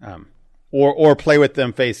 Or play with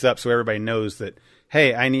them face up so everybody knows that,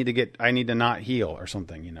 hey, I need to not heal or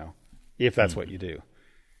something, if that's what you do.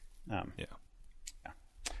 I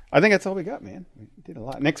think that's all we got, man. We did a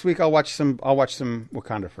lot. Next week I'll watch some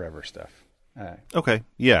Wakanda Forever stuff. Okay.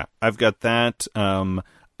 Yeah. I've got that.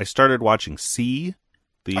 I started watching C.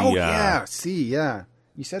 C, yeah.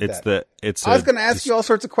 You said that. I was going to ask you all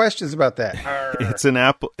sorts of questions about that. It's an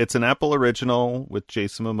Apple original with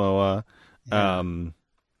Jason Momoa. Yeah.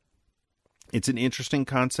 It's an interesting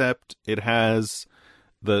concept. It has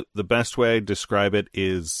the best way I describe it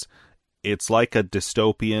is it's like a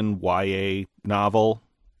dystopian YA novel.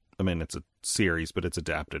 I mean, it's a series, but it's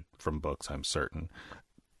adapted from books, I'm certain.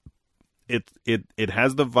 It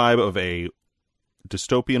has the vibe of a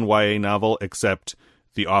dystopian YA novel, except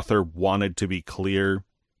the author wanted to be clear,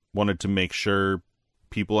 wanted to make sure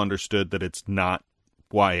people understood that it's not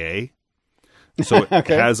YA. So it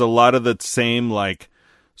has a lot of the same like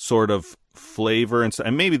sort of flavor and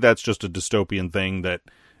maybe that's just a dystopian thing that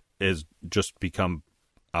is just become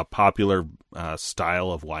a popular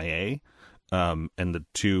style of YA, and the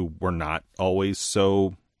two were not always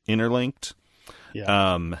so interlinked.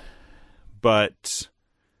 But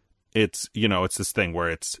it's it's this thing where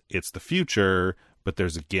it's the future, but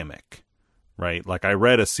there's a gimmick, right? Like I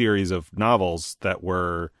read a series of novels that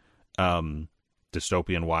were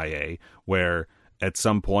dystopian YA where at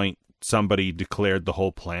some point somebody declared the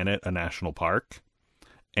whole planet a national park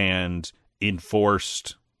and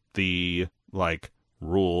enforced the like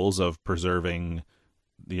rules of preserving,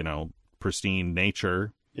 pristine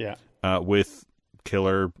nature. Yeah. With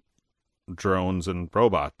killer drones and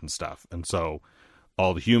robots and stuff. And so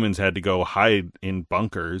all the humans had to go hide in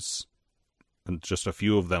bunkers, and just a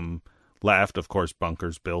few of them left. Of course,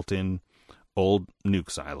 bunkers built in old nuke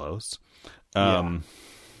silos.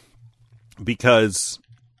 Because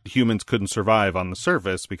humans couldn't survive on the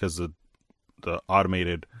surface because the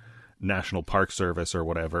automated National Park Service or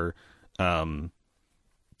whatever,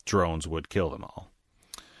 drones would kill them all.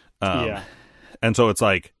 And so it's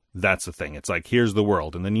like, that's the thing. It's like, here's the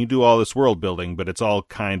world. And then you do all this world building, but it's all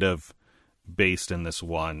kind of based in this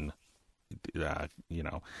one,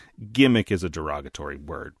 gimmick is a derogatory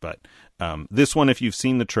word. But this one, if you've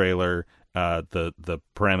seen the trailer, the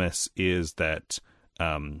premise is that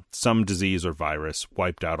some disease or virus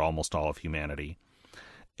wiped out almost all of humanity.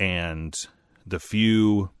 And the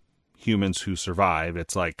few humans who survive,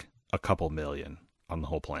 it's like a couple million on the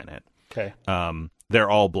whole planet. Okay. They're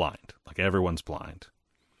all blind. Like, everyone's blind.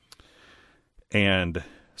 And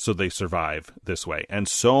so they survive this way. And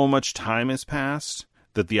so much time has passed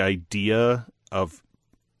that the idea of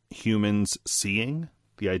humans seeing,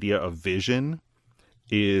 the idea of vision,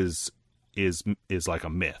 is like a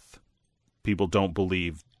myth. People don't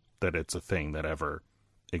believe that it's a thing that ever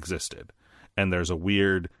existed. And there's a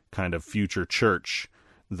weird kind of future church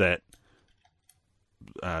that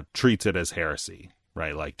treats it as heresy,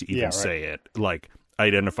 right? Like, to even say it, like,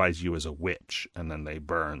 identifies you as a witch, and then they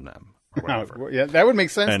burn them or whatever. Yeah, that would make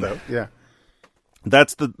sense, though. Yeah.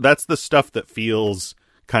 That's the stuff that feels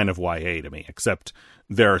kind of YA to me, except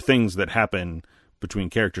there are things that happen between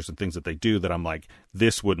characters and things that they do that I'm like,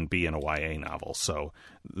 this wouldn't be in a YA novel. So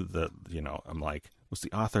I'm like, was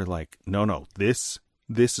the author like, no, this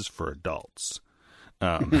is for adults.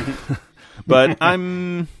 But I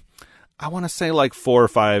want to say like 4 or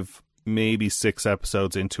 5, maybe 6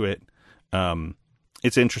 episodes into it.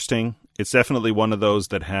 It's interesting. It's definitely one of those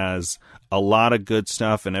that has a lot of good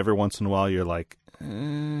stuff, and every once in a while you're like,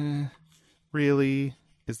 really?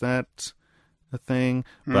 Is that a thing?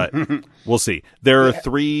 But we'll see. There are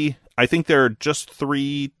 3, I think there are just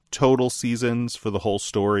 3 total seasons for the whole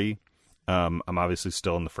story. I'm obviously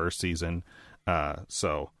still in the first season,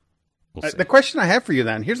 so we'll see. The question I have for you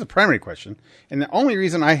then, here's the primary question, and the only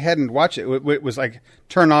reason I hadn't watched it was like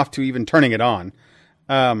turn off to even turning it on.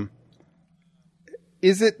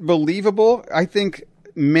 Is it believable? I think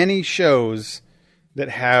many shows that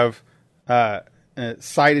have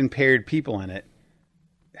sight impaired people in it,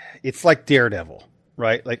 it's like Daredevil,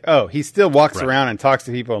 right? Like, oh, he still walks around and talks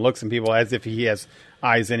to people and looks at people as if he has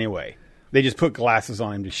eyes anyway. They just put glasses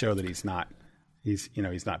on him to show that he's not. He's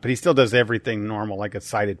not. But he still does everything normal like a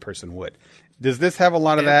sighted person would. Does this have a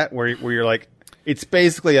lot of that where you're like, it's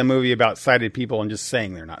basically a movie about sighted people and just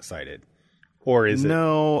saying they're not sighted? Or is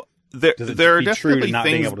no, it there are definitely true to not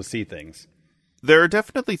things, being able to see things? There are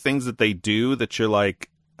definitely things that they do that you're like,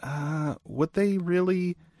 would they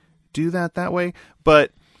really do that way?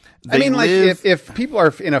 But I mean, like if people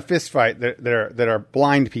are in a fist fight that are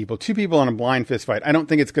blind people, 2 people in a blind fist fight, I don't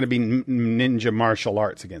think it's going to be ninja martial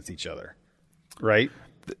arts against each other, right?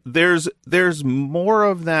 There's more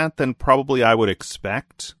of that than probably I would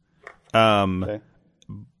expect, but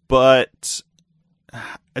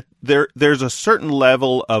there's a certain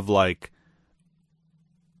level of like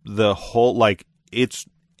the whole, like, it's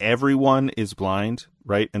everyone is blind,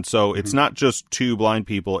 right? And so it's not just 2 blind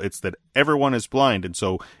people, it's that everyone is blind. And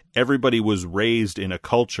so everybody was raised in a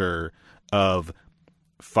culture of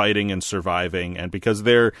fighting and surviving. And because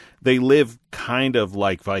they live kind of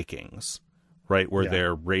like Vikings, right? Where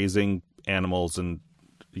they're raising animals and,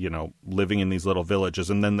 living in these little villages.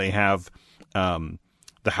 And then they have, the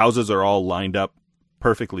houses are all lined up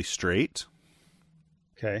perfectly straight.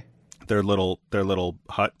 Okay. They're little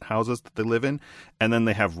hut houses that they live in. And then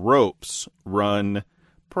they have ropes run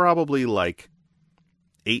probably like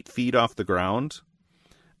 8 feet off the ground,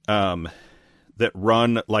 that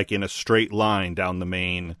run like in a straight line down the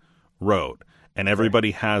main road. And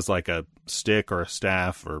everybody has like a stick or a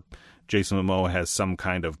staff, or Jason Momoa has some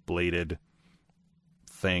kind of bladed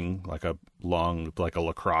thing, like a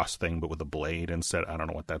lacrosse thing, but with a blade instead. I don't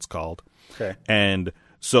know what that's called. Okay. And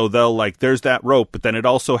so they'll like, there's that rope, but then it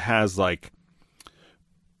also has like,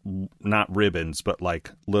 not ribbons, but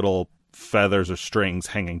like little feathers or strings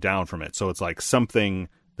hanging down from it. So it's like something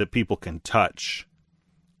that people can touch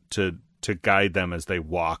to guide them as they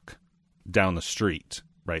walk down the street,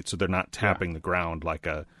 right? So they're not tapping the ground like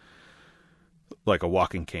a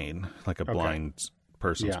walking cane, like a blind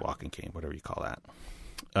person's walking cane, whatever you call that.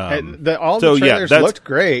 All the trailers looked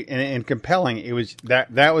great and compelling. It was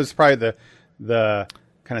that was probably the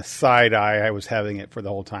kind of side eye I was having it for the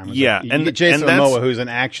whole time. You get Jason Momoa, who's an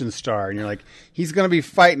action star, and you're like, he's going to be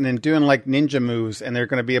fighting and doing like ninja moves, and they're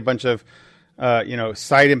going to be a bunch of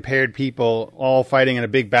sight impaired people all fighting in a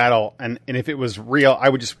big battle. And if it was real, I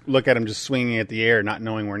would just look at him just swinging at the air, not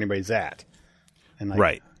knowing where anybody's at. And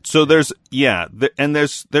like, So there's and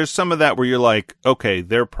there's some of that where you're like, okay,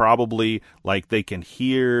 they're probably like they can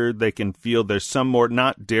hear, they can feel. There's some more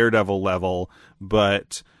not Daredevil level,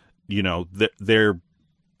 but you know they've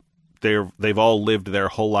all lived their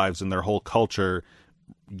whole lives and their whole culture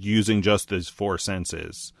using just these four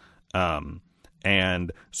senses,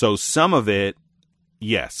 and so some of it,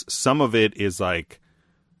 yes, some of it is like,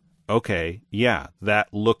 okay, yeah,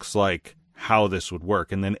 that looks like how this would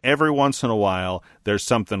work. And then every once in a while, there's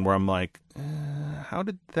something where I'm like, how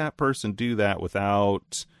did that person do that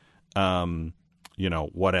without,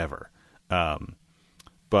 whatever.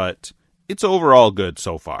 But it's overall good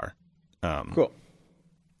so far. Cool.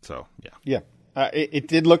 So, yeah. Yeah. It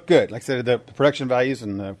did look good. Like I said, the production values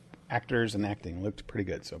and the actors and acting looked pretty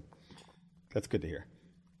good. So that's good to hear.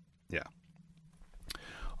 Yeah.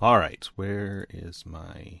 All right. Where is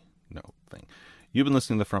my note thing? You've been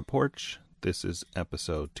listening to The Front Porch. This is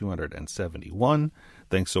episode 271.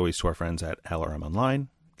 Thanks always to our friends at LRM Online.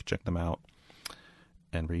 You can check them out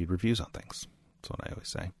and read reviews on things. That's what I always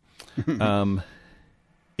say.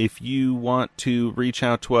 If you want to reach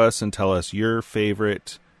out to us and tell us your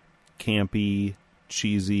favorite campy,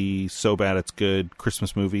 cheesy, so bad it's good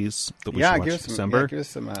Christmas movies that we should watch in December. Give us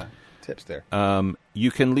some tips there. You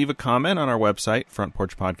can leave a comment on our website,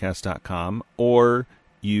 frontporchpodcast.com, or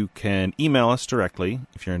you can email us directly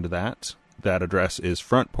if you're into that. That address is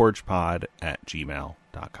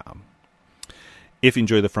frontporchpod@gmail.com. If you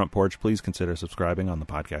enjoy The Front Porch, please consider subscribing on the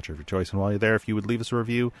podcatcher of your choice. And while you're there, if you would leave us a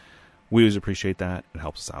review, we always appreciate that. It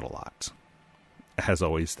helps us out a lot. As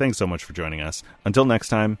always, thanks so much for joining us. Until next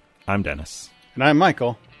time, I'm Dennis. And I'm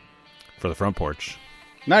Michael. For The Front Porch.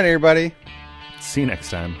 Night, everybody. See you next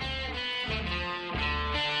time.